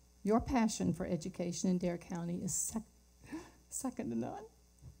 Your passion for education in Dare County is second to none.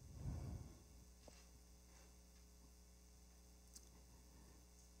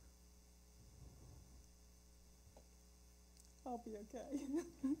 I'll be okay.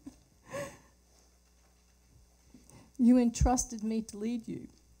 You entrusted me to lead you,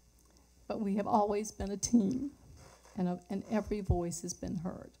 but we have always been a team, and every voice has been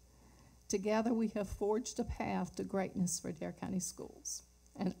heard. Together, we have forged a path to greatness for Dare County Schools,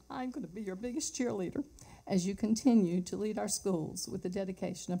 and I'm going to be your biggest cheerleader as you continue to lead our schools with the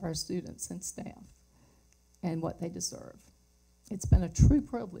dedication of our students and staff and what they deserve. It's been a true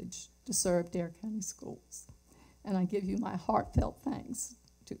privilege to serve Dare County Schools, and I give you my heartfelt thanks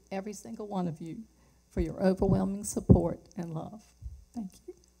to every single one of you for your overwhelming support and love. Thank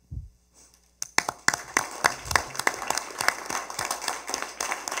you.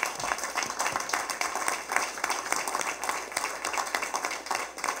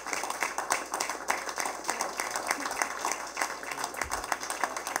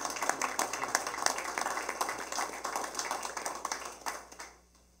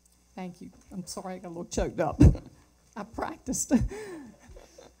 Thank you. I'm sorry I got a little choked up. I practiced. Come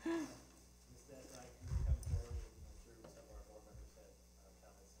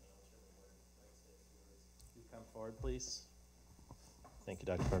forward, please. Thank you,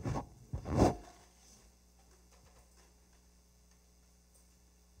 Dr. Parker.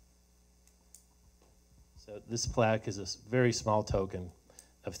 So this plaque is a very small token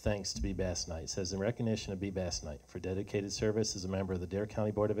of thanks to B-Bass Night. It says, in recognition of B-Bass Night for dedicated service as a member of the Dare County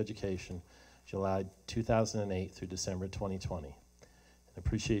Board of Education, July 2008 through December 2020. An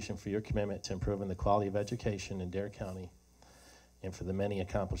appreciation for your commitment to improving the quality of education in Dare County and for the many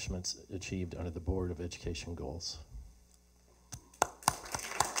accomplishments achieved under the Board of Education goals.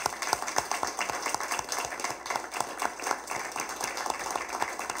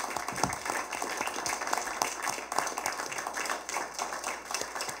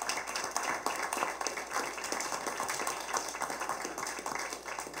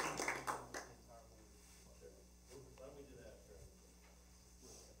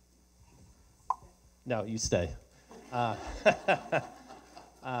 No, you stay.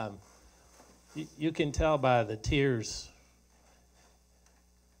 You can tell by the tears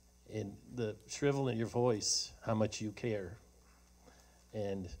and the shrivel in your voice how much you care.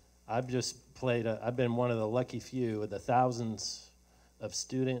 And I've been one of the lucky few of the thousands of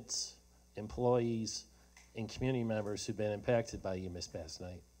students, employees, and community members who've been impacted by you, Miss Bass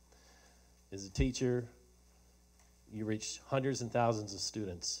Night. As a teacher, you reached hundreds and thousands of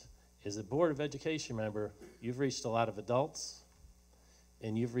students. As a Board of Education member, you've reached a lot of adults,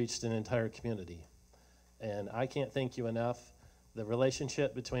 and you've reached an entire community. And I can't thank you enough. The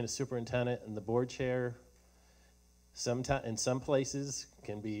relationship between a superintendent and the board chair in some places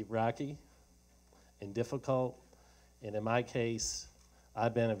can be rocky and difficult. And in my case,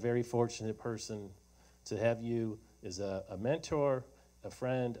 I've been a very fortunate person to have you as a mentor, a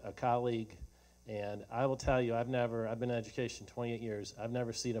friend, a colleague. And I will tell you, I've been in education 28 years. I've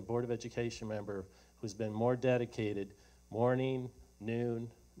never seen a Board of Education member who's been more dedicated morning, noon,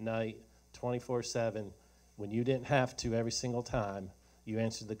 night, 24/7. When you didn't have to every single time, you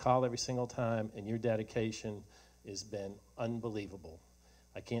answered the call every single time, and your dedication has been unbelievable.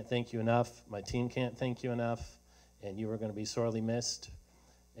 I can't thank you enough. My team can't thank you enough, and you are going to be sorely missed.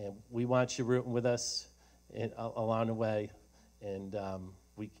 And we want you rooting with us along the way. And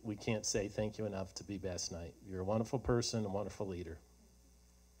we can't say thank you enough to B-Bass Night. You're a wonderful person, a wonderful leader.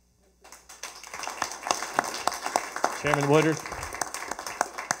 Chairman Woodard.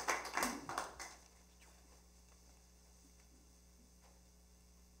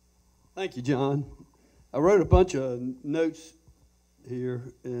 Thank you, John. I wrote a bunch of notes here,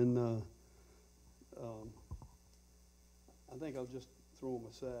 and I think I'll just throw them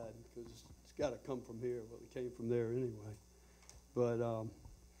aside because it's got to come from here. Well, it came from there anyway. But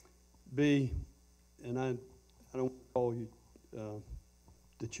B, and I don't call you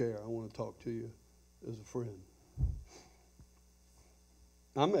the chair. I want to talk to you as a friend.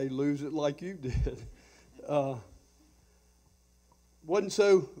 I may lose it like you did. Wasn't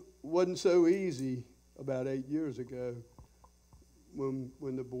so easy about 8 years ago when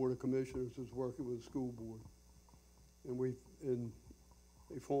the Board of Commissioners was working with the school board, and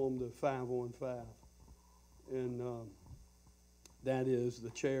they formed a 5-on-5, and that is the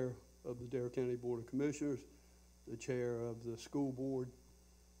chair of the Dare County Board of Commissioners, the chair of the school board,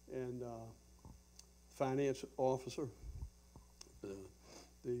 and finance officer,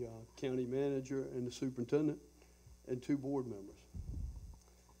 the county manager, and the superintendent, and 2 board members.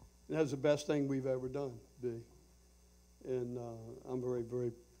 And that's the best thing we've ever done, B. And I'm very,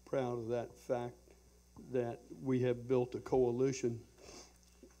 very proud of that fact that we have built a coalition.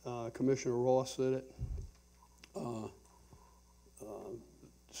 Commissioner Ross said it.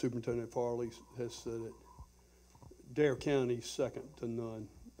 Superintendent Farley has said it. Dare County's second to none.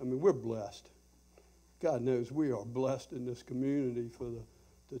 I mean, we're blessed. God knows we are blessed in this community for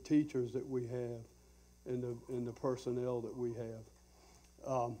the teachers that we have and the personnel that we have.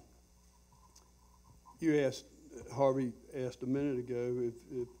 Harvey asked a minute ago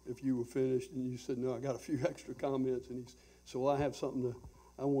if you were finished, and you said, no, I got a few extra comments. And he said, well, I have something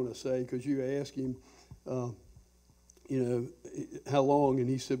I want to say, because you asked him, how long, and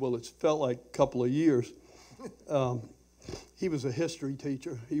he said, well, it's felt like a couple of years. he was a history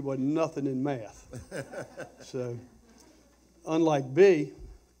teacher. He wasn't nothing in math. So, unlike B,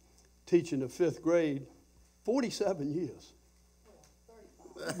 teaching the 5th grade, 47 years.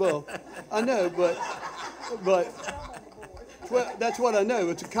 Well, I know, but that's what I know.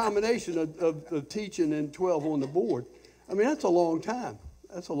 It's a combination of teaching and 12 on the board. I mean, that's a long time.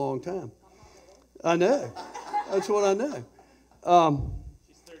 That's a long time. I know. That's what I know.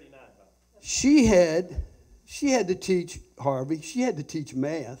 She's 39, huh? She had to teach Harvey. She had to teach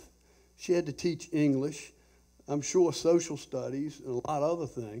math. She had to teach English. I'm sure social studies and a lot of other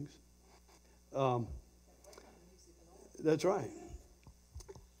things. That's right.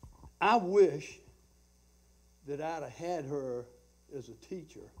 I wish that I'd have had her as a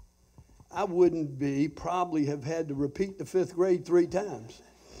teacher. I wouldn't probably have had to repeat the 5th grade 3 times.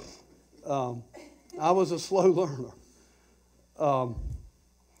 I was a slow learner.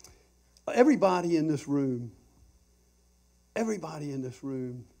 Everybody in this room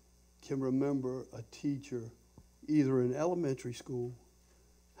can remember a teacher either in elementary school,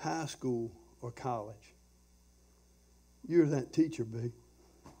 high school, or college. You're that teacher, B.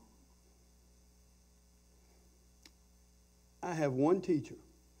 I have one teacher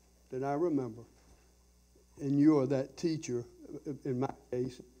that I remember, and you're that teacher. In my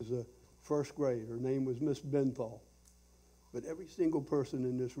case, it was a 1st grade. Her name was Miss Benthal. But every single person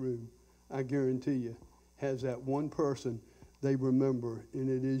in this room, I guarantee you, has that one person they remember, and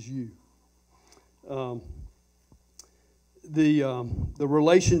it is you. The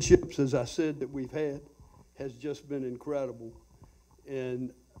relationships, as I said, that we've had has just been incredible.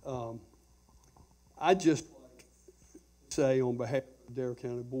 And I just say on behalf of the Dare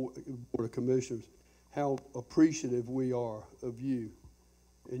County Board of Commissioners how appreciative we are of you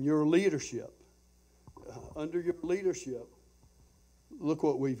and your leadership. Under your leadership, look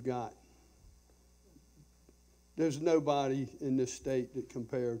what we've got. There's nobody in this state that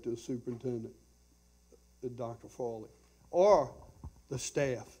compared to the superintendent, Dr. Farley, or the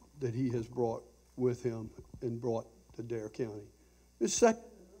staff that he has brought with him and brought to Dare County. It's second.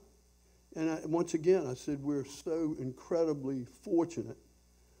 And once again, I said we're so incredibly fortunate,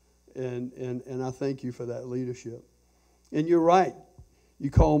 and I thank you for that leadership. And you're right. You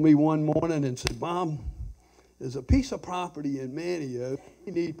called me one morning and said, Mom, there's a piece of property in Manteo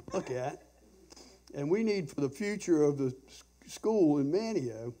we need to look at, and we need for the future of the school in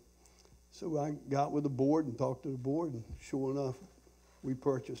Manteo. So I got with the board and talked to the board, and sure enough, we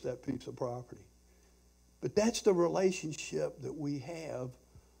purchased that piece of property. But that's the relationship that we have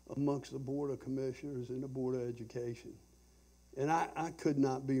amongst the Board of Commissioners and the Board of Education. And I could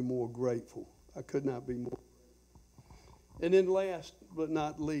not be more grateful. I could not be more. And then last but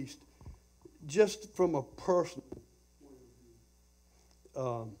not least, just from a personal point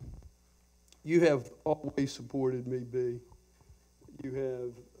of view, you have always supported me, B. You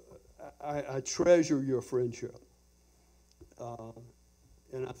have, I treasure your friendship.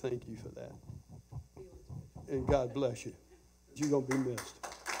 And I thank you for that. And God bless you. You're going to be missed.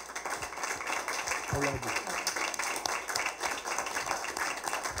 I love you.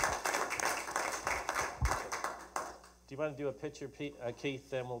 Do you want to do a picture, Keith,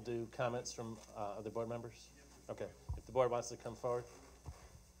 then we'll do comments from other board members? Okay. If the board wants to come forward.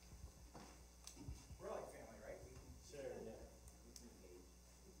 We're like family, right? Sure, yeah.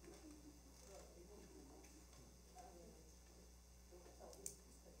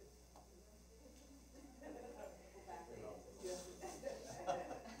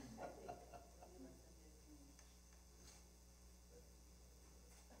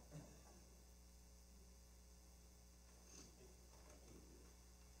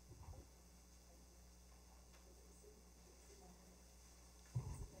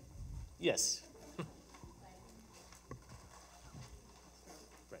 Yes.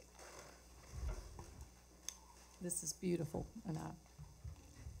 Right. This is beautiful, and I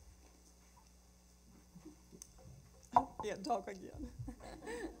can't talk again.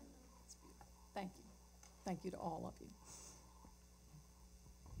 It's beautiful. Thank you. Thank you to all of you.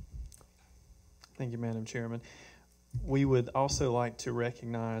 Thank you, Madam Chairman. We would also like to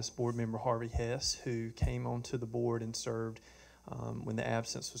recognize Board Member Harvey Hess, who came onto the board and served when the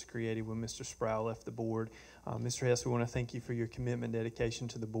absence was created when Mr. Sproul left the board. Mr. Hess, we want to thank you for your commitment and dedication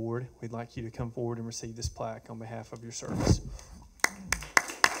to the board. We'd like you to come forward and receive this plaque on behalf of your service.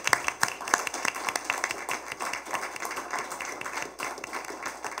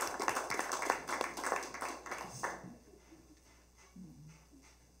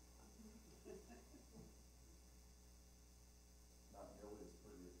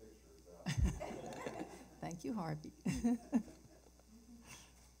 Thank you, Harvey.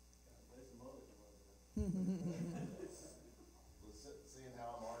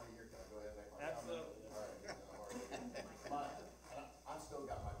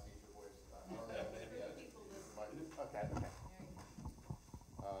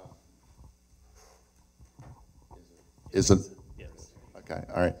 Is it? Yes. Okay,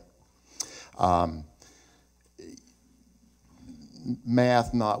 all right.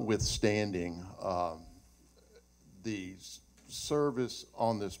 Math notwithstanding, the service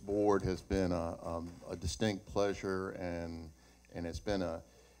on this board has been a distinct pleasure, and it's been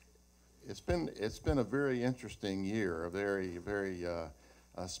a very interesting year, a very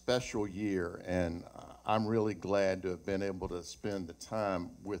special year, and I'm really glad to have been able to spend the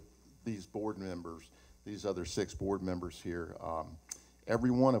time with these board members, these other 6 board members here,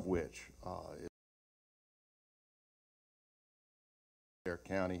 every one of which is their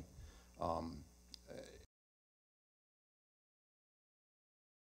county.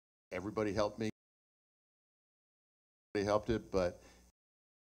 Everybody helped me. They helped it, but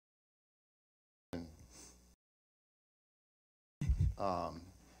it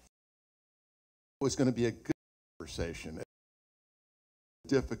was going to be a good conversation.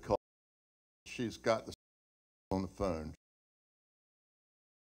 Difficult. She's got the on the phone.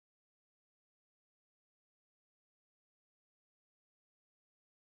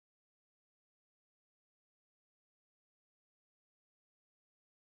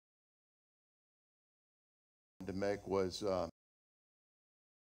 To make was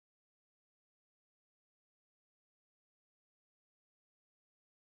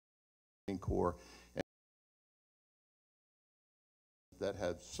Corps that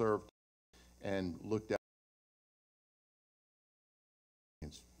had served and looked at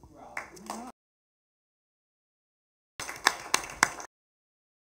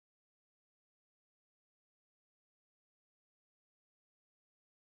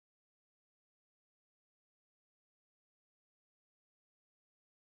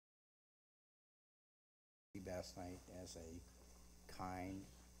Last night as a kind,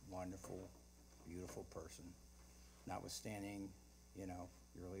 wonderful, beautiful person, notwithstanding, you know,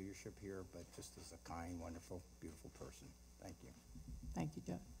 your leadership here, but just as a kind, wonderful, beautiful person. Thank you. Thank you,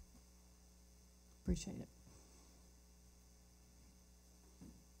 Joe. Appreciate it.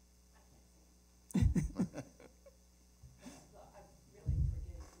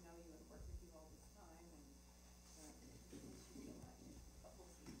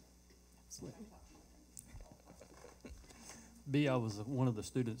 Absolutely. B, I was one of the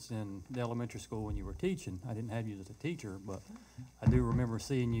students in the elementary school when you were teaching. I didn't have you as a teacher, but I do remember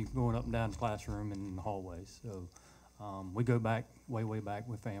seeing you going up and down the classroom and in the hallways. So we go back, way back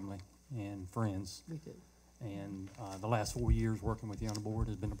with family and friends. We do. And the last 4 years working with you on the board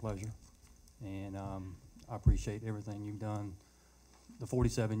has been a pleasure. And I appreciate everything you've done, the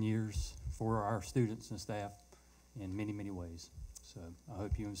 47 years for our students and staff in many, many ways. So I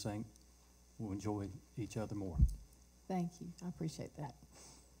hope you and Sync will enjoy each other more. Thank you. I appreciate that.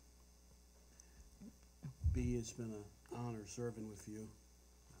 B, it's been an honor serving with you.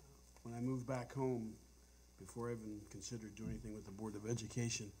 When I moved back home, before I even considered doing anything with the Board of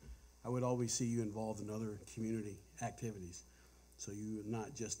Education, I would always see you involved in other community activities. So you're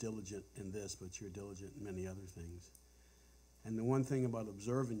not just diligent in this, but you're diligent in many other things. And the one thing about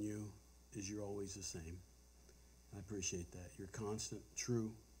observing you is you're always the same. I appreciate that. You're constant,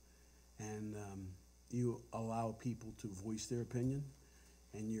 true, and you allow people to voice their opinion,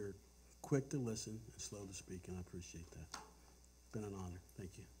 and you're quick to listen and slow to speak, and I appreciate that. It's been an honor.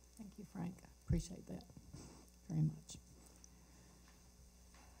 Thank you. Thank you, Frank. I appreciate that very much.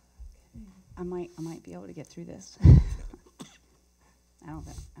 Okay. I might be able to get through this. I don't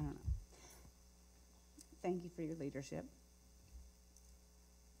know. Thank you for your leadership.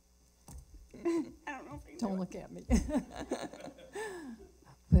 I don't know if you Don't look at me.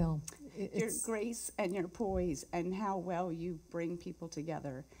 Well, your grace and your poise and how well you bring people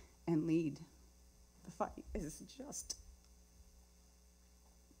together and lead the fight is just.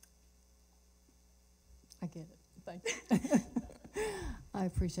 I get it. Thank you. I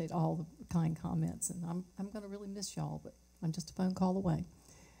appreciate all the kind comments, and I'm going to really miss y'all, but I'm just a phone call away.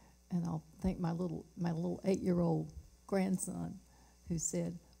 And I'll thank my little 8-year-old grandson who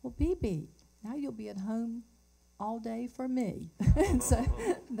said, "Well, BB, now you'll be at home all day for me." And so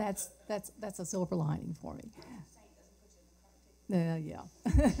that's a silver lining for me. Yeah.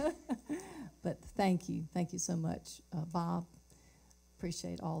 But thank you so much, Bob.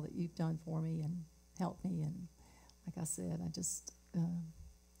 Appreciate all that you've done for me and helped me. And like I said, I just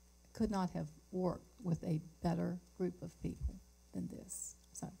could not have worked with a better group of people than this.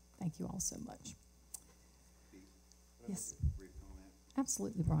 So thank you all so much. Yes.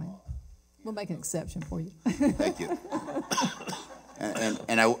 Absolutely, Brian. We'll make an exception for you. Thank you. And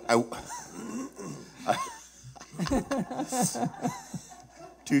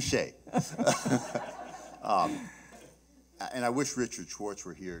touche. And I wish Richard Schwartz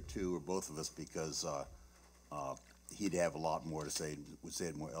were here too, or both of us, because he'd have a lot more to say, would say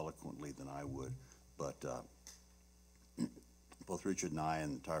it more eloquently than I would. But both Richard and I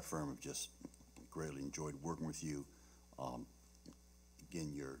and the entire firm have just greatly enjoyed working with you.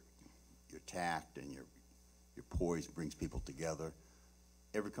 Again, your tact and your poise brings people together.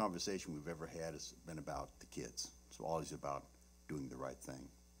 Every conversation we've ever had has been about the kids. It's always about doing the right thing.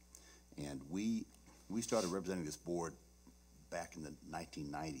 And we started representing this board back in the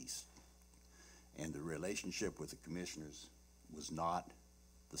 1990s. And the relationship with the commissioners was not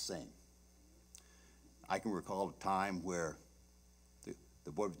the same. I can recall a time where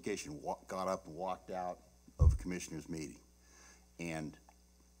the Board of Education got up and walked out of a commissioners meeting. And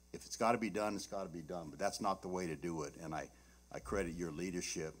if it's got to be done, it's got to be done. But that's not the way to do it. And I credit your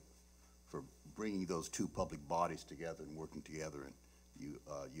leadership for bringing those two public bodies together and working together. And you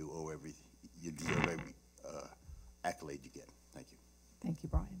deserve every accolade you get. Thank you. Thank you,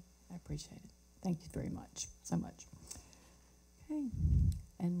 Brian. I appreciate it. Thank you very much, so much. Okay,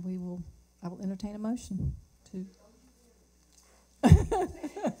 and I will entertain a motion to.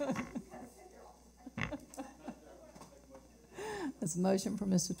 There's a motion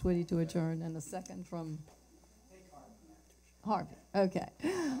from Mr. Twitty to adjourn and a second from Harvey. Okay.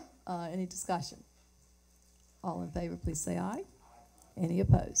 Any discussion? All in favor, please say aye. Any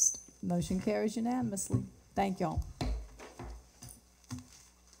opposed? Motion carries unanimously. Thank y'all.